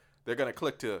to? They're going to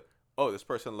click to, oh, this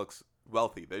person looks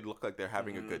wealthy. They look like they're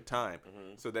having a good time.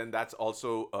 So then that's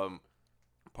also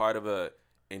part of a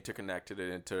interconnected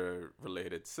and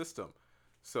interrelated system.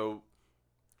 So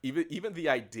even the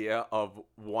idea of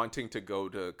wanting to go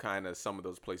to kind of some of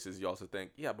those places, you also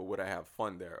think, yeah, but would I have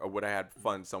fun there, or would I have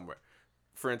fun somewhere?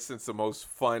 For instance, the most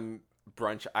fun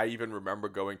brunch I even remember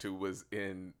going to was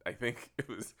in, I think it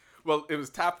was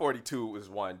Tap 42 was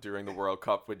one during the World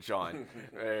Cup with John.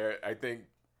 I think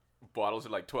bottles are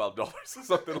like $12 or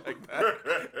something like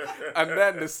that. And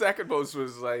then the second most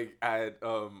was like at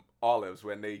Olives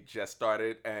when they just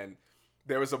started, and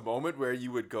there was a moment where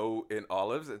you would go in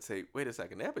Olives and say, wait a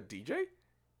second, they have a DJ?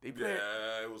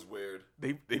 Yeah, it was weird.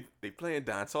 They playing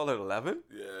dancehall at 11?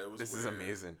 Yeah, it was This weird. is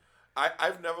amazing.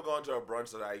 I've never gone to a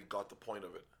brunch that I got the point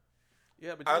of it.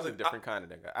 Yeah, but you're a different kind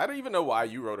of nigga. I don't even know why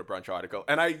you wrote a brunch article.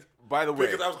 And by the way...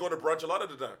 Because I was going to brunch a lot of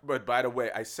the time. But by the way,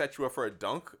 I set you up for a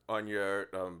dunk on your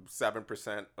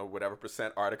 7% or whatever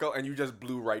percent article, and you just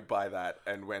blew right by that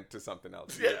and went to something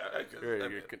else. Yeah, because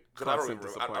I don't remember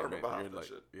half that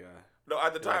shit. Yeah. No,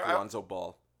 at the time... Like Lonzo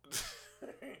Ball.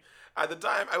 At the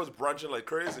time, I was brunching like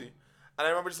crazy. And I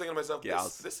remember just thinking to myself,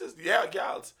 gals. This is... Yeah,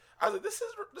 gals. I was like, this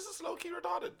is low-key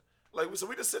retarded. Like, so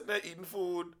we just sitting there eating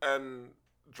food and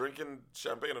drinking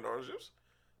champagne and orange juice.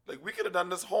 Like, we could have done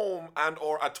this home and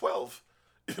or at 12.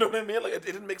 You know what I mean? Like, it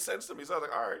didn't make sense to me. So I was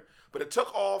like, all right. But it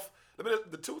took off.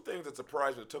 The two things that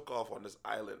surprised me that took off on this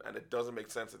island, and it doesn't make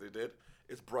sense that they did,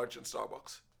 is brunch and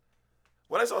Starbucks.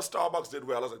 When I saw Starbucks did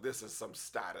well, I was like, this is some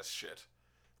status shit.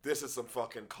 This is some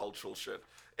fucking cultural shit.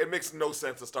 It makes no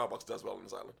sense that Starbucks does well on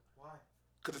this island. Why?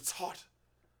 Because it's hot.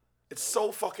 It's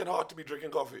so fucking hot to be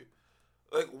drinking coffee.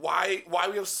 Like, why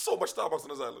we have so much Starbucks on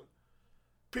this island?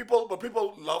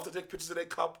 People love to take pictures of their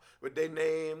cup with their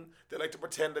name. They like to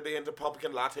pretend that they into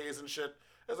pumpkin lattes and shit.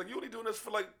 It's like, you only doing this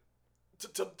for like,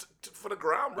 for the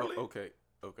gram, really? Oh, okay.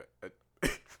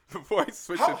 Before I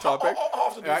switch the topic, how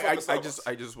often do you fuck the Starbucks?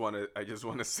 I just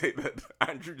want to say that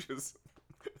Andrew just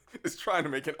is trying to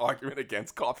make an argument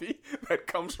against coffee that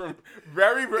comes from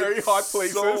very, very hot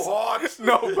places. So hot.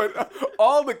 No, but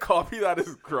all the coffee that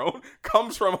is grown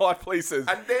comes from hot places.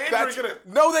 And they ain't drinking it.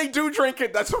 No, they do drink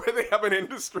it. That's where they have an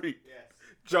industry.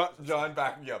 Yes. John,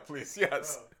 back me up, please.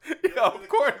 Yes. Yeah, of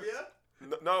course.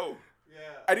 Yeah? No. Yeah.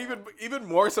 And even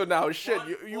more so now. Shit,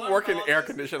 you work in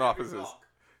air-conditioned offices.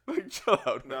 Like, chill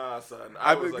out. Nah, son.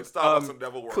 I was like, Starbucks some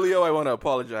devil work. Cleo, I want to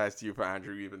apologize to you for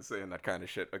Andrew even saying that kind of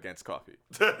shit against coffee.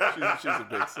 She's a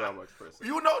big Starbucks person.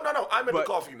 No. I'm into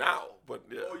coffee now, but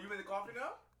yeah. Oh, you into coffee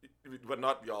now? But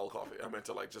not y'all coffee. I'm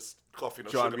into like just coffee,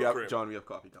 no John, sugar, no cream. we have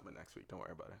coffee coming next week. Don't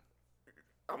worry about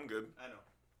it. I'm good. I know.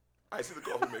 I see the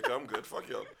coffee maker. I'm good. Fuck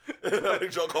y'all. I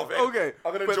enjoy coffee. Okay,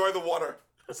 I'm gonna but- enjoy the water.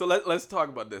 So let's talk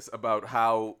about this, about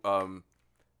how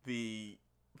the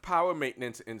power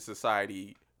maintenance in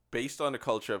society, based on the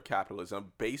culture of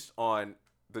capitalism, based on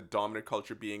the dominant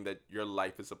culture being that your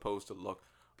life is supposed to look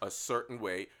a certain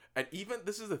way, and even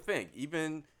this is the thing,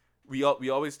 even we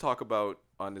always talk about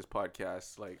on this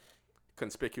podcast like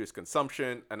conspicuous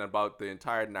consumption and about the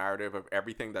entire narrative of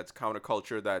everything that's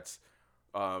counterculture, that's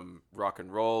rock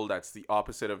and roll, that's the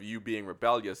opposite of you being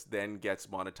rebellious, then gets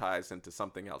monetized into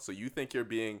something else. So you think you're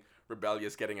being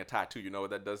rebellious getting a tattoo. You know what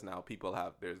that does now?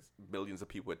 There's millions of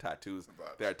people with tattoos.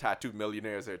 There are tattoo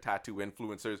millionaires, there are tattoo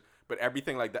influencers, but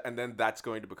everything like that, and then that's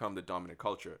going to become the dominant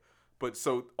culture. But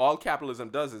so all capitalism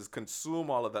does is consume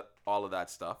all of that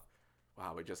stuff.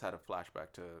 Wow, we just had a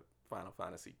flashback to Final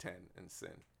Fantasy X and Sin.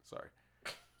 Sorry.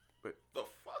 But The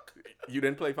fuck? you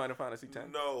didn't play Final Fantasy X?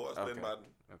 No, I was playing Madden.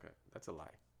 Okay, that's a lie.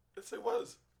 Yes, it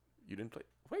was. You didn't play.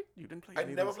 Wait, you didn't play. I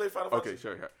any of never these? played Final Fantasy. Okay,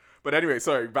 sure. But anyway,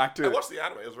 sorry. Back I to watched the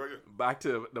anime. It was very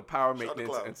good. the power Shout out to maintenance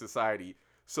Cloud. in society.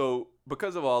 So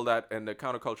because of all that and the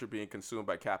counterculture being consumed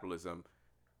by capitalism,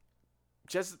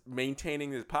 just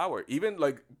maintaining this power. Even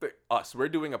like us, we're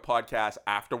doing a podcast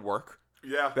after work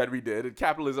Yeah. that we did, and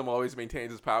capitalism always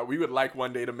maintains its power. We would like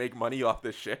one day to make money off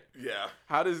this shit. Yeah.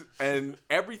 And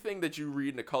everything that you read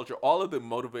in the culture, all of the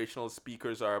motivational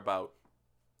speakers are about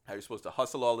how you're supposed to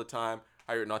hustle all the time,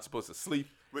 how you're not supposed to sleep,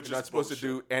 Which you're not is supposed to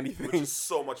bullshit. do anything, Which is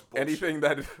so much bullshit. anything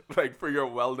that like for your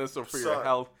wellness or for your Son.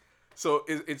 health. So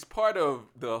it's part of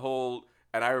the whole.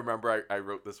 And I remember I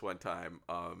wrote this one time,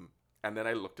 and then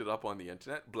I looked it up on the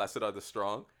internet. Blessed are the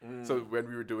strong. So when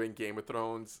we were doing Game of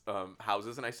Thrones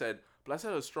houses, and I said, "Blessed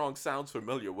are the strong" sounds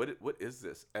familiar. What is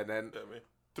this? And then Yeah, man.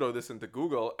 throw this into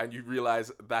Google, and you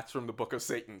realize that's from the Book of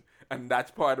Satan, and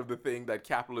that's part of the thing that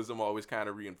capitalism always kind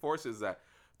of reinforces, that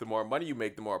the more money you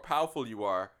make, the more powerful you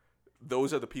are.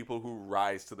 Those are the people who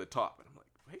rise to the top. And I'm like,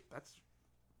 wait, that's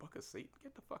Book of Satan?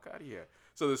 Get the fuck out of here.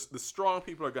 So the strong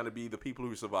people are going to be the people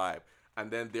who survive.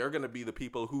 And then they're going to be the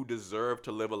people who deserve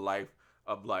to live a life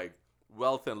of like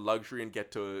wealth and luxury and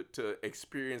get to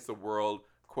experience the world,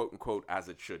 quote unquote, as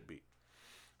it should be.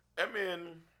 I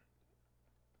mean,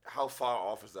 how far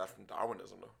off is that from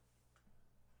Darwinism, though?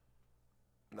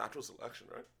 Natural selection,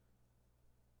 right?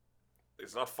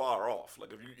 It's not far off.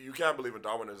 Like, if you can't believe in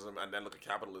Darwinism and then look at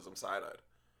capitalism side-eyed.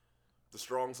 The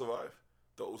strong survive.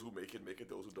 Those who make it,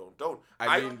 those who don't.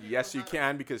 I mean, yes, you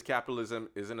can, because capitalism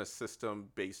isn't a system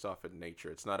based off of nature.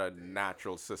 It's not a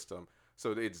natural system.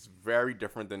 So it's very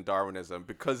different than Darwinism,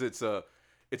 because it's a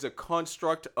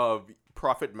construct of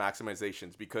profit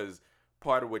maximizations, because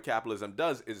part of what capitalism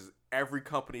does is every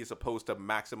company is supposed to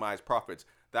maximize profits.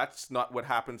 That's not what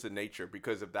happens in nature,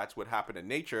 because if that's what happened in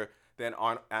nature, then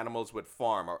animals would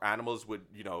farm, or animals would,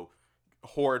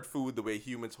 hoard food the way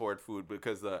humans hoard food,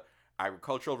 because the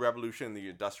agricultural revolution, the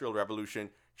industrial revolution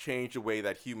changed the way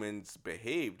that humans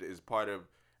behaved is part of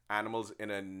animals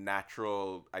in a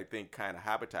natural, I think, kind of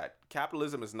habitat.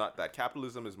 Capitalism is not that.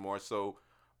 Capitalism is more so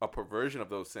a perversion of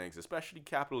those things, especially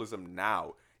capitalism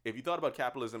now. If you thought about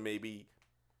capitalism maybe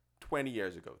 20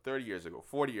 years ago, 30 years ago,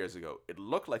 40 years ago, it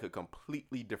looked like a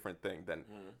completely different thing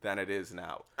than it is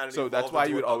now. And it So that's evolved why into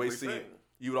you would an always ugly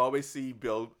see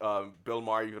thing. Bill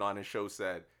Maher even on his show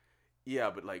said,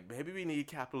 yeah, but like maybe we need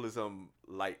capitalism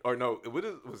light, or no,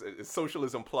 was it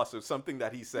socialism plus, or something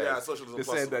that he said. Yeah, socialism He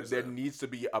plus said is what that he there said. needs to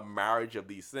be a marriage of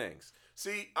these things.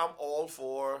 See, I'm all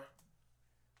for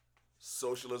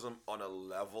socialism on a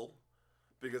level,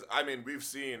 because I mean, we've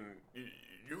seen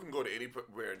you can go to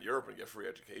anywhere in Europe and get free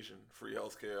education, free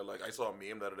healthcare. Like, I saw a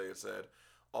meme the other day that said,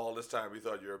 all this time we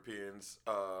thought Europeans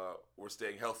were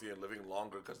staying healthy and living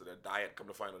longer because of their diet. Come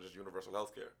to find out, just universal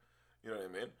healthcare. You know what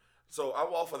I mean? So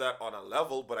I'm all for that on a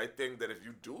level, but I think that if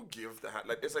you do give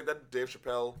it's like that Dave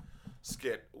Chappelle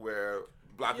skit where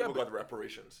black people got the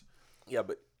reparations. Yeah,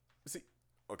 but see,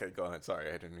 okay, go ahead. Sorry,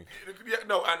 I didn't mean. Yeah,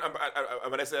 no,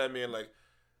 and when I say, I mean, like,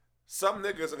 some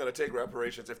niggas are gonna take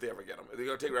reparations if they ever get them. They're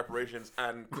gonna take reparations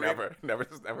and create, Never,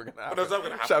 it's never gonna happen. that's not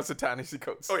gonna happen. Shouts to Ta-Nehisi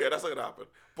Coates. Oh yeah, that's not gonna happen.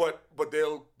 But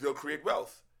they'll create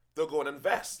wealth. They'll go and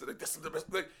invest. Like, this is the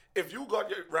best. Like, if you got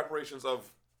your reparations of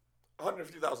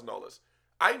 $150,000,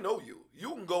 I know you. You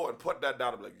can go and put that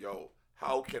down and be like, yo,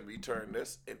 how can we turn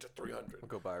this into 300?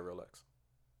 Go buy a Rolex.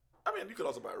 I mean, you could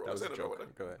also buy a Rolex. That was I a don't know joke.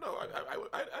 what Go ahead. No,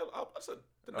 I said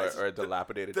the nicest, Or a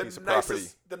dilapidated the piece of nicest, property.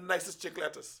 The nicest chick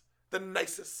lettuce. The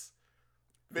nicest.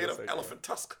 Made Yes, of I do. elephant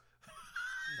tusk.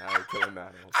 Now you're killing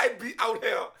animals. I'd be out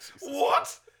here.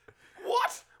 What?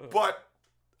 But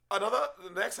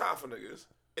the next half of niggas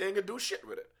ain't gonna do shit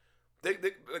with it.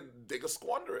 They could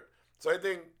squander it. So I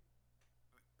think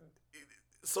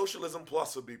socialism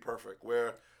plus would be perfect.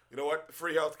 Where you know what,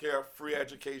 free healthcare, free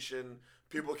education,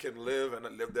 people can live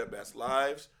and live their best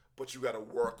lives. But you got to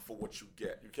work for what you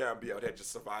get. You can't be out here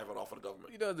just surviving off of the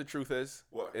government. You know, the truth is,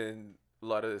 What? in a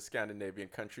lot of the Scandinavian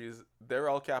countries, they're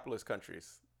all capitalist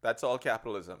countries. That's all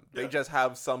capitalism. They Yeah. just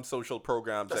have some social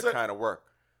programs That's that it. kind of work.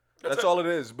 That's That's it. all it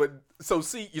is. But so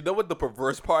see, you know what the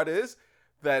perverse part is?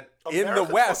 That in America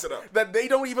the West, fucked it up. that they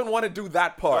don't even want to do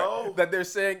that part. No. That they're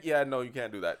saying, yeah, no, you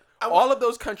can't do that. I All want- of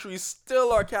those countries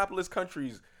still are capitalist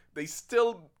countries. They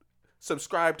still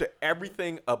subscribe to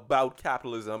everything about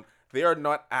capitalism. They are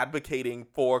not advocating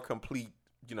for complete,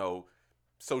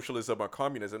 socialism or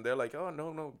communism. They're like, oh,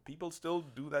 no, people still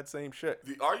do that same shit.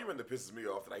 The argument that pisses me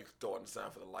off that I don't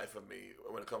understand for the life of me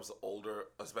when it comes to older,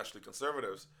 especially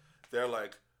conservatives, they're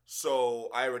like, so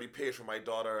I already paid for my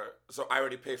daughter, so I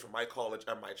already paid for my college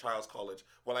and my child's college.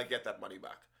 Well, I get that money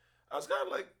back. I was kind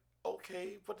of like,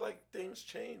 okay, but like things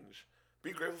change.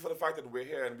 Be grateful for the fact that we're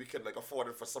here and we can like afford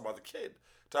it for some other kid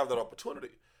to have that opportunity.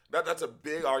 That's a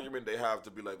big argument they have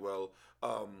to be like, well,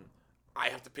 I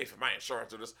have to pay for my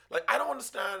insurance or this. Like, I don't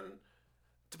understand,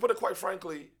 to put it quite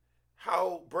frankly,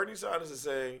 how Bernie Sanders is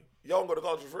saying, y'all can go to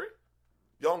college for free?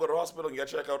 Y'all can go to the hospital and get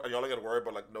checked out and y'all ain't got to worry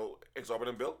about like no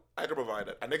exorbitant bill? I can provide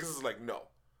that. And niggas is like, no,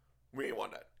 we ain't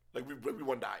want that. Like, we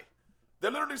want to die.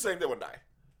 They're literally saying they want to die.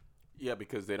 Yeah,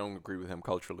 because they don't agree with him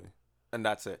culturally. And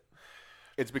that's it.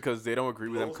 It's because they don't agree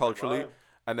with him Blows my culturally. mind.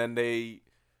 And then they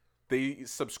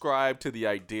subscribe to the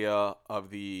idea of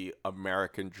the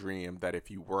American dream that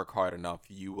if you work hard enough,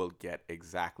 you will get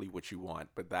exactly what you want.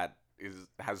 But that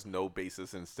has no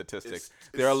basis in statistics.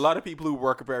 There are a lot of people who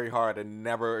work very hard and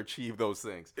never achieve those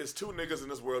things. It's two niggas in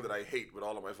this world that I hate with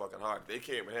all of my fucking heart. They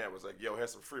came in here and was like, yo,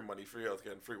 here's some free money, free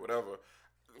healthcare, and free whatever.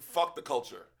 Fuck the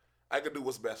culture. I can do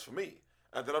what's best for me.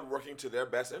 And they're not working to their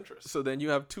best interest. So then you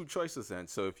have two choices then.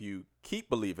 So if you keep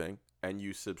believing and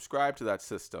you subscribe to that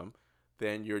system,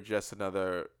 then you're just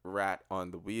another rat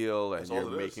on the wheel and That's all you're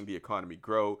it is. making the economy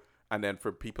grow. And then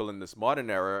for people in this modern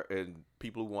era and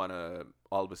people who want to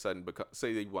all of a sudden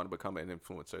say they want to become an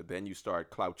influencer, then you start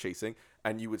clout chasing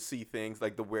and you would see things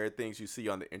like the weird things you see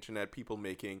on the internet, people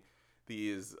making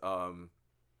these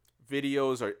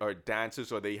videos or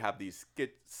dances, or they have these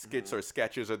skits or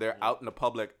sketches, or they're out in the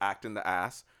public acting the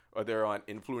ass, or they're on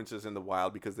influencers in the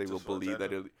wild because they will for believe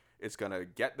that attention. it's going to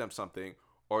get them something.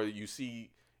 Or you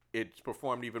see it's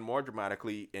performed even more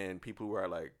dramatically in people who are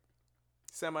like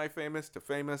semi-famous to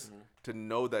famous, to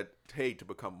know that, hey, to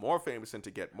become more famous and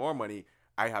to get more money,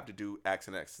 I have to do X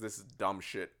and X. This is dumb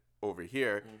shit over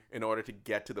here in order to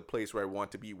get to the place where I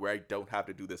want to be, where I don't have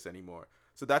to do this anymore.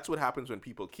 So that's what happens when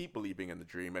people keep believing in the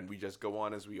dream and we just go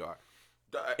on as we are.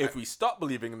 If we stop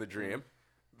believing in the dream,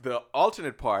 the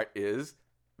alternate part is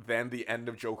then the end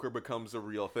of Joker becomes a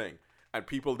real thing. And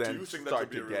people then you think that start could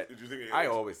be to a real- get. do you think it I is?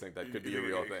 always think that You could be a think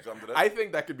real it thing. could come to that? I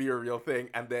think that could be a real thing.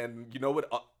 And then you know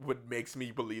what makes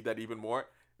me believe that even more?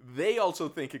 They also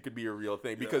think it could be a real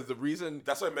thing because the reason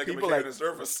That's why Megan people McCain like is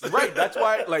nervous. right. That's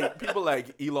why like people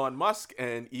like Elon Musk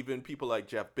and even people like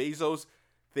Jeff Bezos,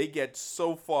 they get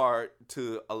so far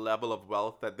to a level of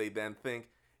wealth that they then think,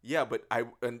 yeah, but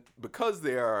because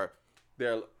they're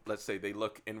let's say they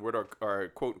look inward or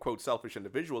quote unquote selfish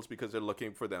individuals because they're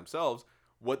looking for themselves.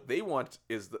 What they want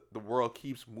is the world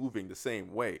keeps moving the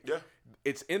same way. Yeah.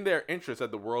 It's in their interest that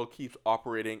the world keeps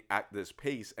operating at this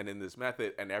pace and in this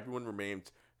method, and everyone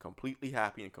remains completely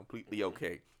happy and completely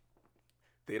okay.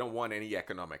 They don't want any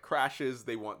economic crashes.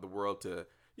 They want the world to,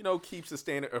 keep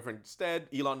sustaining. Instead,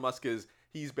 Elon Musk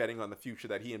he's betting on the future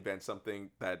that he invents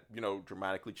something that,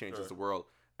 dramatically changes the world,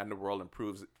 and the world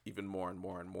improves even more and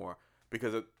more and more.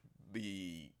 Because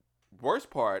the worst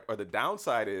part or the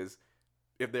downside is,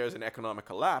 if there's an economic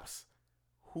collapse,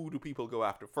 who do people go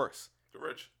after first? The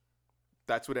rich.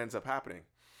 That's what ends up happening.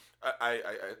 I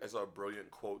saw a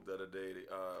brilliant quote the other day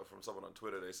from someone on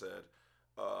Twitter. They said,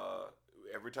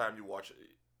 every time you watch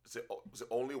it,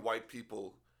 only white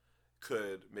people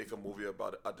could make a movie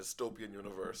about a dystopian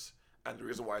universe. And the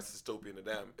reason why it's dystopian to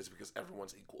them is because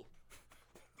everyone's equal.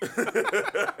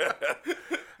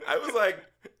 I was like,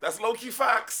 that's low-key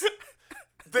facts.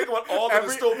 Think about all the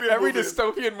dystopian every movies.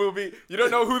 dystopian movie, you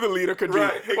don't know who the leader could be.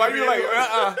 Right. Why are you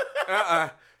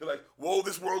like, They're like, whoa,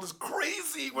 this world is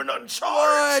crazy. We're not in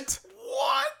charge.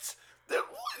 What?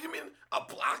 What? You mean a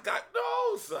black guy?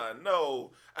 No, son,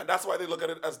 no. And that's why they look at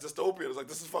it as dystopian. It's like,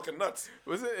 this is fucking nuts.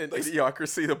 Was it in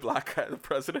Idiocracy, the black guy, the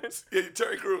president? Yeah,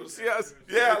 Terry Crews. Yes.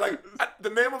 Yeah, like, the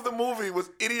name of the movie was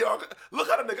Idiocracy. Look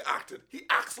how the nigga acted. He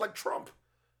acts like Trump.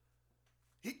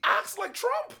 He acts like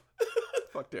Trump.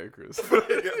 Fuck Terry Crews.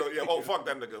 Oh, fuck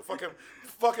that nigga.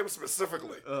 Fuck him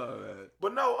specifically. Oh, man.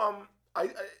 But no,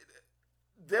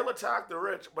 they'll attack the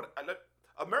rich, but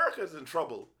America is in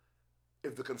trouble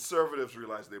if the conservatives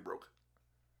realize they broke.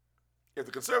 If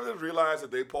the conservatives realize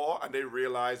that they poor and they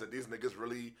realize that these niggas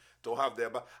really don't have their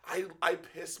back, I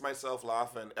piss myself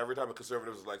laughing every time a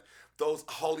conservative is like, those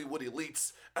Hollywood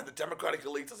elites and the Democratic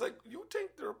elites. It's like, you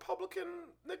think the Republican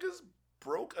niggas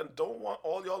broke and don't want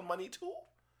all y'all money too?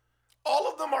 All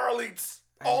of them are elites.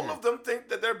 All of them think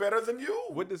that they're better than you.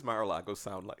 What does Mar-a-Lago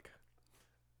sound like?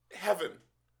 Heaven.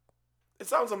 It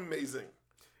sounds amazing.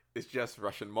 It's just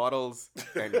Russian models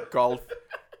and golf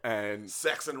and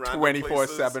Sex and random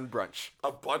 24/7 brunch.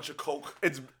 A bunch of coke.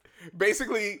 It's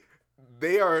basically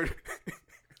they are.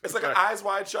 It's like an Eyes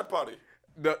Wide Shut party.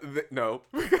 No,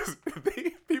 because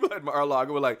people at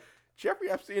Mar-a-Lago were like,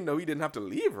 Jeffrey Epstein, no, he didn't have to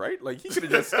leave, right? Like, he could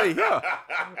have just stayed here.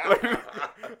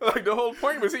 like, the whole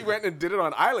point was he went and did it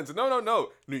on islands. No.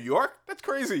 New York? That's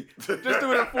crazy. Just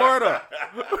do it in Florida.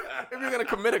 If you're going to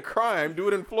commit a crime, do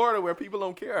it in Florida where people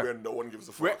don't care. Where no one gives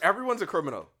a fuck. Where everyone's a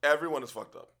criminal. Everyone is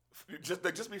fucked up.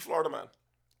 Just be Florida man.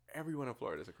 Everyone in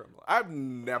Florida is a criminal. I've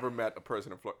never met a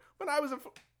person in Florida. When I was in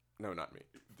Florida. No, not me.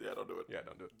 Yeah, don't do it. Yeah,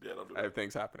 don't do it. Yeah, don't do I it. have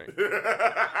things happening.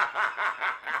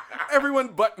 Everyone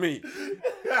but me.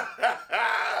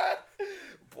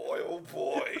 Boy, oh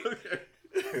boy.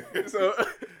 So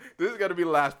this is going to be the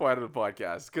last part of the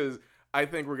podcast because I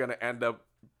think we're going to end up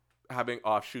having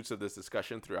offshoots of this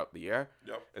discussion throughout the year.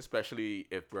 Yep. Especially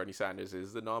if Bernie Sanders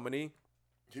is the nominee.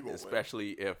 He won't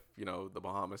especially if, the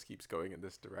Bahamas keeps going in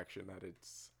this direction that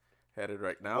it's headed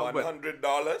right now.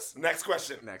 $100. Next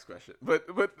question. Next question. But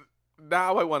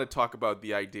now I want to talk about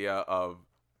the idea of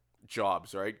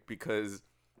jobs, right? Because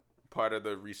part of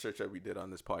the research that we did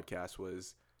on this podcast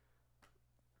was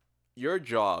your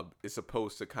job is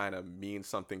supposed to kind of mean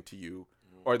something to you,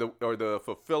 or the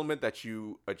fulfillment that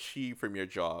you achieve from your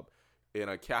job in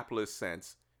a capitalist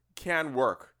sense can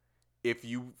work if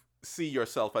you see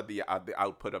yourself at the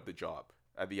output of the job,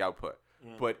 at the output.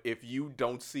 But if you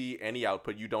don't see any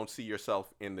output, you don't see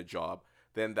yourself in the job,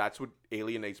 then that's what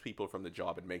alienates people from the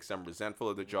job. It makes them resentful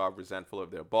of the job, resentful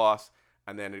of their boss.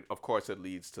 And then, of course, it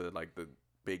leads to like the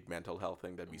big mental health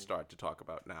thing that we start to talk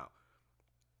about now.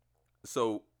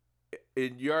 So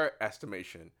in your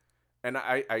estimation, and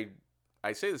I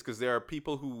say this because there are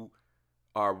people who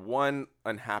are, one,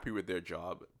 unhappy with their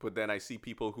job, but then I see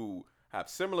people who have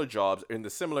similar jobs in the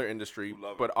similar industry,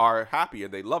 but are happy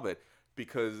and they love it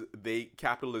because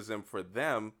capitalism for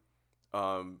them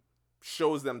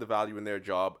shows them the value in their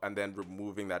job and then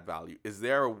removing that value. Is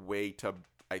there a way to,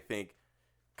 I think,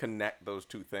 connect those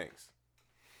two things?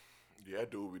 Yeah,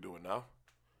 do what we're doing now.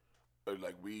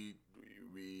 Like we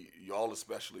y'all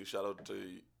especially, shout out to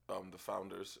the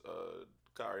founders,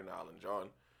 Kari, Al, and John.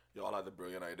 Y'all had the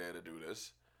brilliant idea to do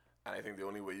this. And I think the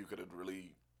only way you could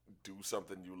really do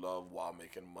something you love while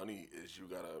making money is you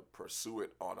gotta pursue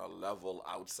it on a level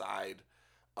outside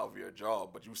of your job,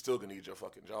 but you still gonna need your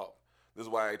fucking job. This is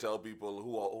why I tell people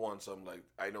who want some, like,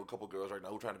 I know a couple girls right now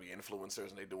who trying to be influencers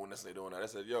and they doing this and they doing that. I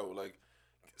said, yo, like,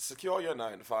 secure your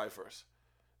 9 to 5 first,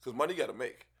 because money you gotta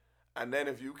make. And then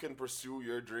if you can pursue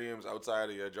your dreams outside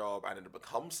of your job and it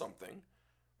becomes something,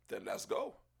 then let's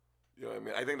go. You know what I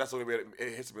mean? I think that's the only way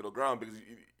it hits the middle ground, because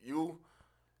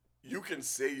you can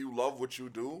say you love what you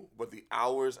do, but the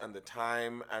hours and the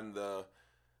time and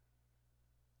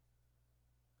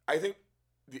I think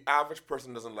the average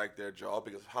person doesn't like their job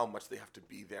because of how much they have to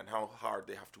be there and how hard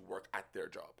they have to work at their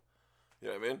job. You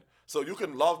know what I mean? So you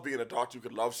can love being a doctor, you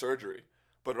can love surgery,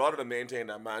 but in order to maintain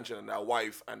that mansion and that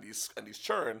wife and these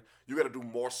children, you got to do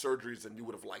more surgeries than you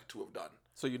would have liked to have done.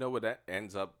 So you know what that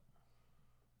ends up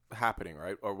happening,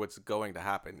 right? Or what's going to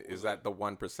happen is that the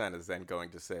 1% is then going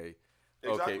to say,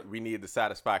 Exactly. okay, we need the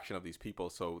satisfaction of these people.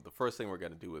 So the first thing we're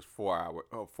going to do is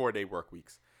 4-day work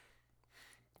weeks.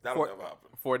 That'll never happen.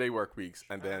 4-day work weeks.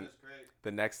 And then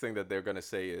the next thing that they're going to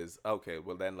say is, okay,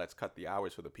 well then let's cut the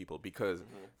hours for the people, because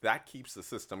that keeps the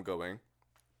system going.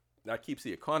 That keeps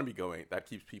the economy going. That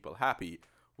keeps people happy.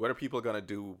 What are people going to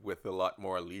do with a lot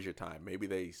more leisure time? Maybe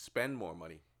they spend more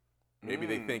money. Maybe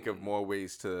they think of more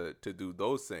ways to do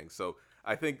those things. So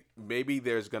I think maybe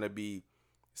there's going to be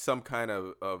some kind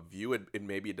of view.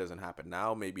 Maybe it doesn't happen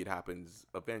now. Maybe it happens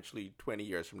eventually 20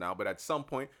 years from now. But at some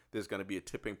point, there's going to be a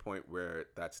tipping point where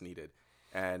that's needed.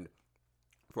 And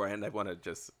for end, I want to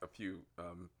just a few.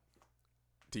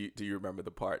 Do you remember the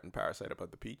part in Parasite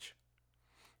about the peach?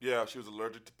 Yeah, she was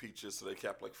allergic to peaches, so they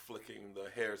kept like flicking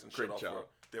the hairs and shit off her.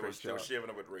 They were shaving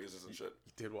them with razors and shit.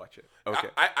 You did watch it. Okay.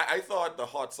 I thought the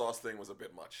hot sauce thing was a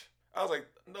bit much. I was like,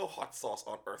 no hot sauce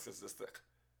on earth is this thick.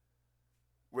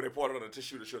 When they poured it on a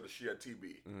tissue to show that she had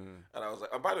TB. And I was like,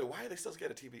 and by the way, why are they still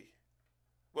scared of TB?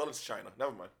 Well, it's China.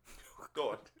 Never mind.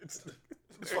 Go on. It's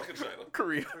fucking China.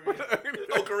 Korea.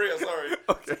 Oh, Korea. Sorry.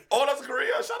 Okay. Oh, that's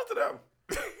Korea. Shout out to them.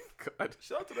 God.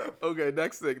 Shout out to them. Okay,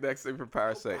 next thing for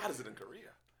Parasite. How is it in Korea?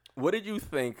 What did you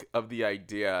think of the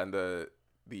idea and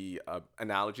the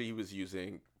analogy he was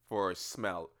using for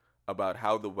smell about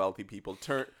how the wealthy people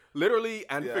literally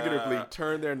and figuratively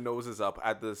turn their noses up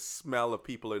at the smell of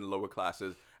people in lower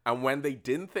classes, and when they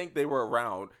didn't think they were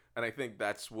around, and I think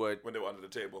that's what When they were under the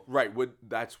table. right,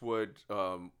 that's what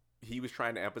he was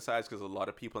trying to emphasize, because a lot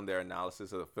of people in their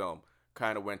analysis of the film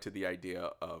kind of went to the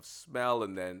idea of smell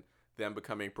and then them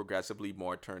becoming progressively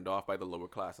more turned off by the lower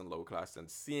class and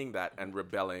seeing that and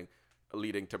rebelling,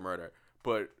 leading to murder.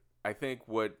 But I think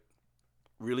what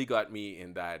really got me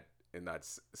in that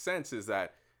sense is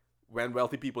that when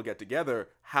wealthy people get together,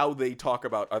 how they talk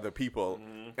about other people,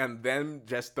 and then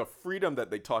just the freedom that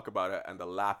they talk about it and the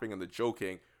laughing and the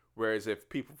joking. Whereas if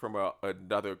people from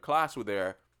another class were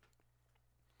there,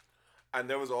 And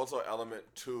there was also an element,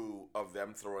 too, of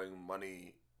them throwing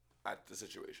money at the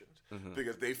situations.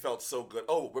 Because they felt so good.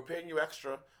 Oh, we're paying you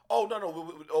extra. Oh, no.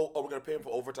 We're going to pay him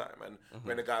for overtime. And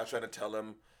when the guy was trying to tell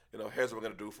him, here's what we're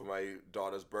going to do for my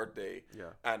daughter's birthday. Yeah.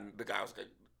 And the guy was like,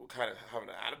 kind of having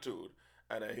an attitude.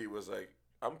 And then he was like,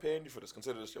 I'm paying you for this.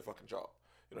 Consider this your fucking job.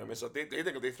 You know what I mean? So they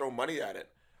think if they throw money at it,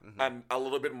 and a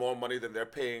little bit more money than they're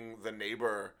paying the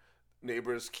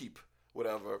neighbor's keep,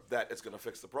 whatever, that it's going to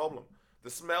fix the problem. The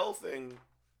smell thing,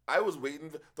 I was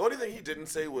waiting. The only thing he didn't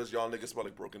say was, y'all niggas smell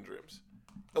like broken dreams.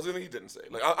 That's the only thing he didn't say.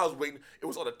 Like, I was waiting. It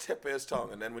was on the tip of his tongue.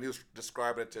 And then when he was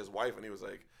describing it to his wife, and he was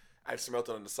like, I've smelled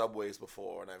it on the subways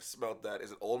before, and I've smelled that.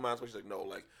 Is it old man's smell? She's like, no.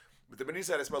 Like, but the minute he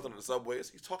said I smelled it on the subways,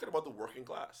 he's talking about the working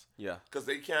class. yeah, Because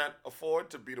they can't afford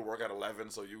to be to work at 11,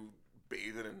 so you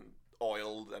bathe it in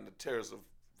oil and the tears of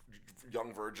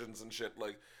young virgins and shit.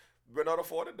 Like, we're not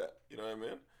afforded that. You know what I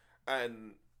mean?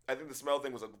 And I think the smell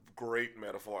thing was a great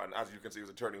metaphor, and as you can see, it was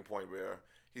a turning point where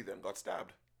he then got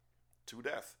stabbed to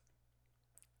death.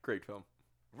 great film.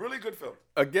 Really good film.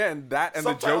 Again, that and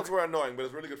Subtitles the joke. were annoying, but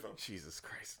it's a really good film. Jesus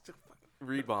Christ.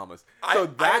 Read bombers. I So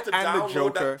had that to and the download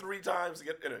Joker. that 3 times to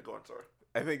get in it. Go on, sorry.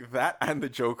 I think that and the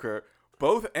Joker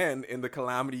both end in the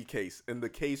calamity case, in the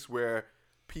case where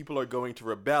people are going to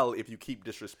rebel if you keep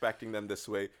disrespecting them this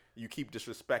way. You keep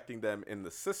disrespecting them in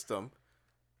the system,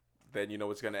 then you know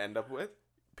what's going to end up with?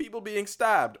 People being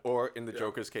stabbed, or in the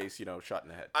Joker's case, shot in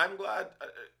the head. I'm glad.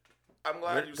 I'm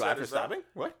glad you Glad said for it. stabbing?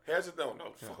 What? Here's the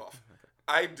no, fuck off.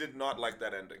 I did not like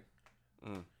that ending.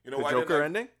 You know The why? Joker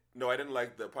ending? No, I didn't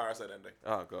like the Parasite ending.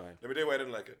 Oh, go ahead. Let me tell you why I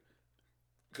didn't like it.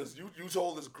 Because you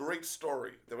told this great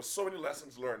story. There were so many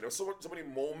lessons learned. There were so many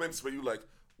moments where you like,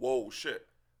 whoa, shit.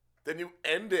 Then you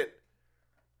end it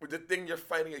with the thing you're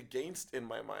fighting against in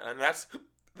my mind. And that's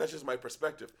just my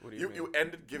perspective. What do you mean? You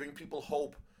ended giving people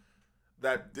hope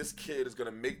that this kid is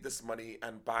going to make this money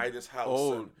and buy this house.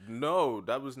 Oh, no,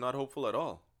 that was not hopeful at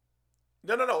all.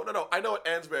 No. I know it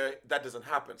ends where that doesn't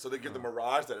happen. So they give the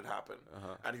mirage that it happened.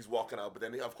 And he's walking out. But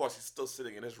then, of course, he's still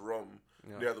sitting in his room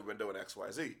near the window in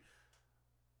XYZ.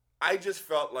 I just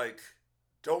felt like,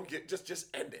 just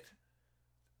end it.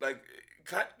 Like,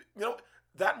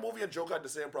 that movie and Joker had the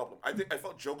same problem. I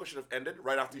felt Joker should have ended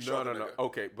right after he shot the nigga.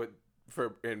 Okay, but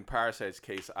in Parasite's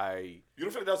case, You don't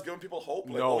feel like that was giving people hope?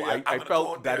 Like, no, oh, yeah, I I'm gonna felt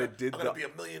go out that there, it did. I'm gonna be a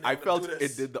millionaire. I I'm gonna felt do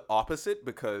this. it did the opposite,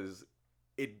 because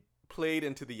it played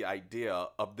into the idea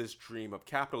of this dream of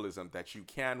capitalism that you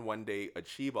can one day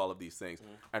achieve all of these things,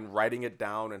 and writing it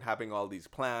down and having all these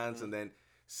plans, and then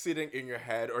sitting in your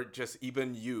head, or just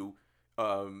even you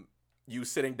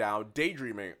sitting down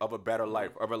daydreaming of a better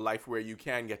life, of a life where you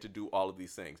can get to do all of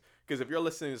these things. Because if you're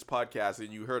listening to this podcast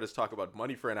and you heard us talk about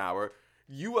money for an hour,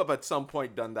 you have at some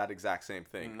point done that exact same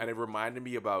thing. And it reminded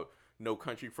me about No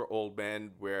Country for Old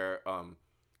Men, where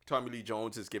Tommy Lee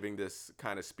Jones is giving this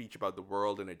kind of speech about the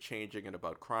world and it changing, and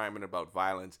about crime and about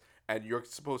violence, and you're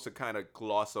supposed to kind of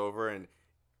gloss over and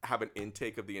have an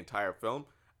intake of the entire film.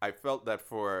 I felt that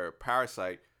for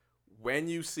Parasite, when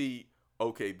you see,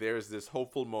 okay, there's this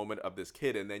hopeful moment of this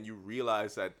kid, and then you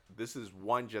realize that this is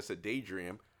just a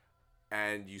daydream,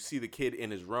 and you see the kid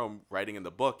in his room writing in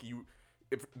the book,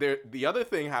 the other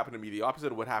thing happened to me, the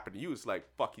opposite of what happened to you, is like,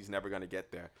 fuck, he's never gonna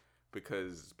get there.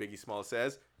 Because Biggie Smalls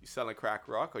says, you selling crack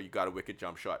rock or you got a wicked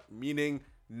jump shot. Meaning,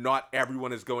 not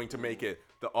everyone is going to make it.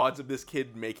 The odds of this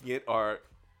kid making it are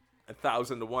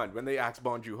 1,000 to 1. When they asked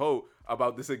Bong Joon-ho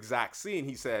about this exact scene,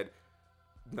 he said,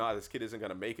 nah, this kid isn't going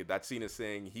to make it. That scene is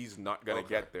saying he's not going to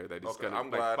get there. That he's going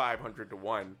to, like, 500 to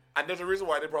 1. And there's a reason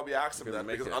why they probably asked him that,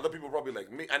 make because it. other people probably like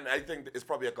me, and I think it's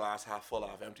probably a glass half full,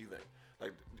 half empty thing.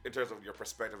 Like, in terms of your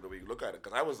perspective, the way you look at it.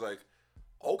 Because I was like,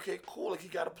 okay, cool, like he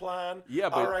got a plan. Yeah,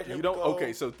 but all right, here you we don't. go.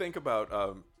 Okay, so think about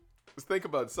think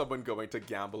about someone going to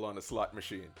gamble on a slot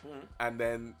machine, and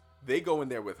then they go in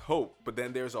there with hope, but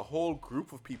then there's a whole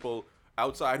group of people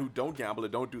outside who don't gamble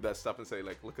and don't do that stuff and say,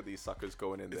 like, look at these suckers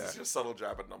going in there. It's just subtle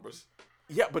jab at numbers.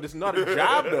 Yeah, but it's not a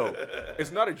jab though.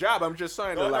 It's not a jab. I'm just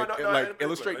trying to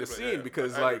illustrate the scene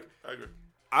because I agree.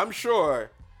 I'm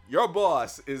sure your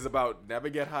boss is about never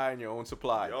get high on your own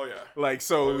supply. Oh, yeah. Like,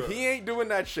 so he ain't doing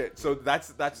that shit. So that's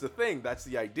the thing. That's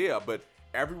the idea. But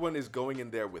everyone is going in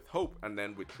there with hope and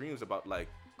then with dreams about, like,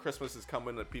 Christmas is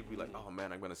coming and people be like, oh,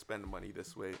 man, I'm going to spend the money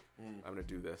this way. I'm going to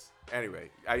do this. Anyway,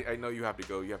 I know you have to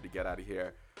go. You have to get out of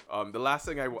here. The last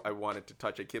thing I wanted to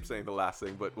touch, I keep saying the last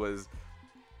thing, but was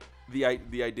the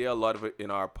idea, a lot of it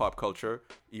in our pop culture,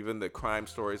 even the crime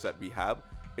stories that we have,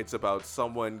 it's about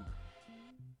someone,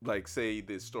 like, say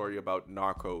the story about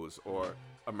Narcos or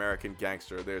American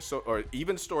Gangster. Or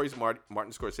even stories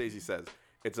Martin Scorsese says.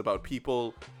 It's about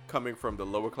people coming from the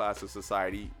lower class of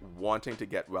society, wanting to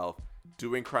get wealth,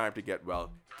 doing crime to get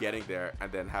wealth, getting there,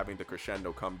 and then having the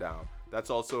crescendo come down. That's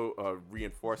also a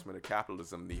reinforcement of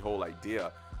capitalism, the whole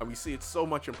idea. And we see it so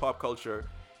much in pop culture.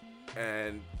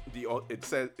 And it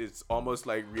says it's almost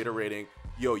like reiterating,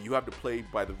 yo, you have to play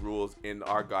by the rules in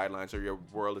our guidelines or your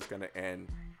world is going to end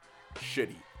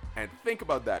shitty. And think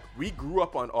about that. We grew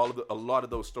up on a lot of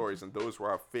those stories, and those were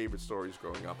our favorite stories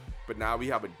growing up. But now we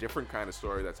have a different kind of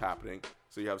story that's happening.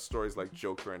 So you have stories like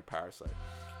Joker and Parasite.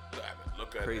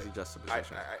 Look at Crazy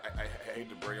juxtaposition. I hate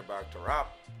to bring it back to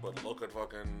rap, but look at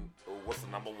fucking what's the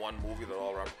 #1 movie that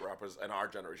all rappers in our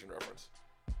generation reference?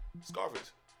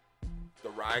 Scarface. The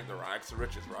rags to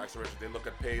riches. They look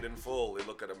at Paid in Full. They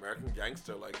look at American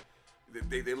Gangster. Like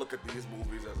they look at these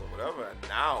movies as a whatever. And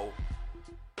now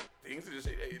things are just.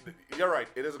 You're right.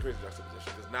 It is a crazy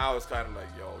juxtaposition because now it's kind of like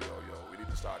yo. We need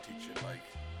to start teaching like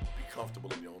be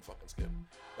comfortable in your own fucking skin.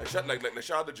 Like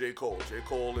shout out to J. Cole. J.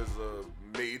 Cole is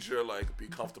a major like be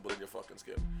comfortable in your fucking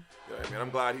skin. You know what I mean? I'm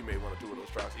glad he made 1 or 2 of those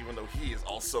tracks, even though he is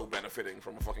also benefiting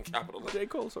from a fucking capitalist. J.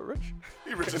 Cole's so rich.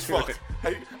 He rich as fuck.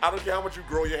 Hey, I don't care how much you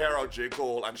grow your hair out, J.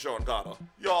 Cole and Sean Carter.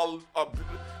 Y'all, you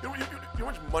know how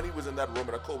much money was in that room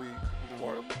at a Kobe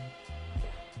Memorial?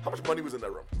 How much money was in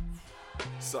that room?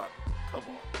 Son, come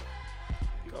on.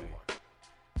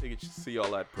 You can see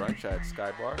all that brunch at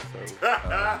Sky Bar.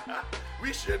 So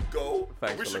we should go.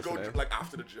 Thanks We for should go listening. like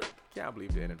after the gym. Can't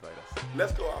believe they didn't invite us.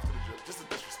 Let's go after the gym. Just to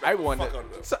disrespect I the wonder. fuck out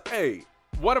of them. So, hey,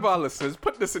 one of our listeners,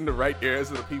 put this in the right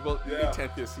ears of the people. You Yeah. need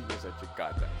 10th year seniors at your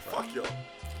goddamn side. Fuck y'all.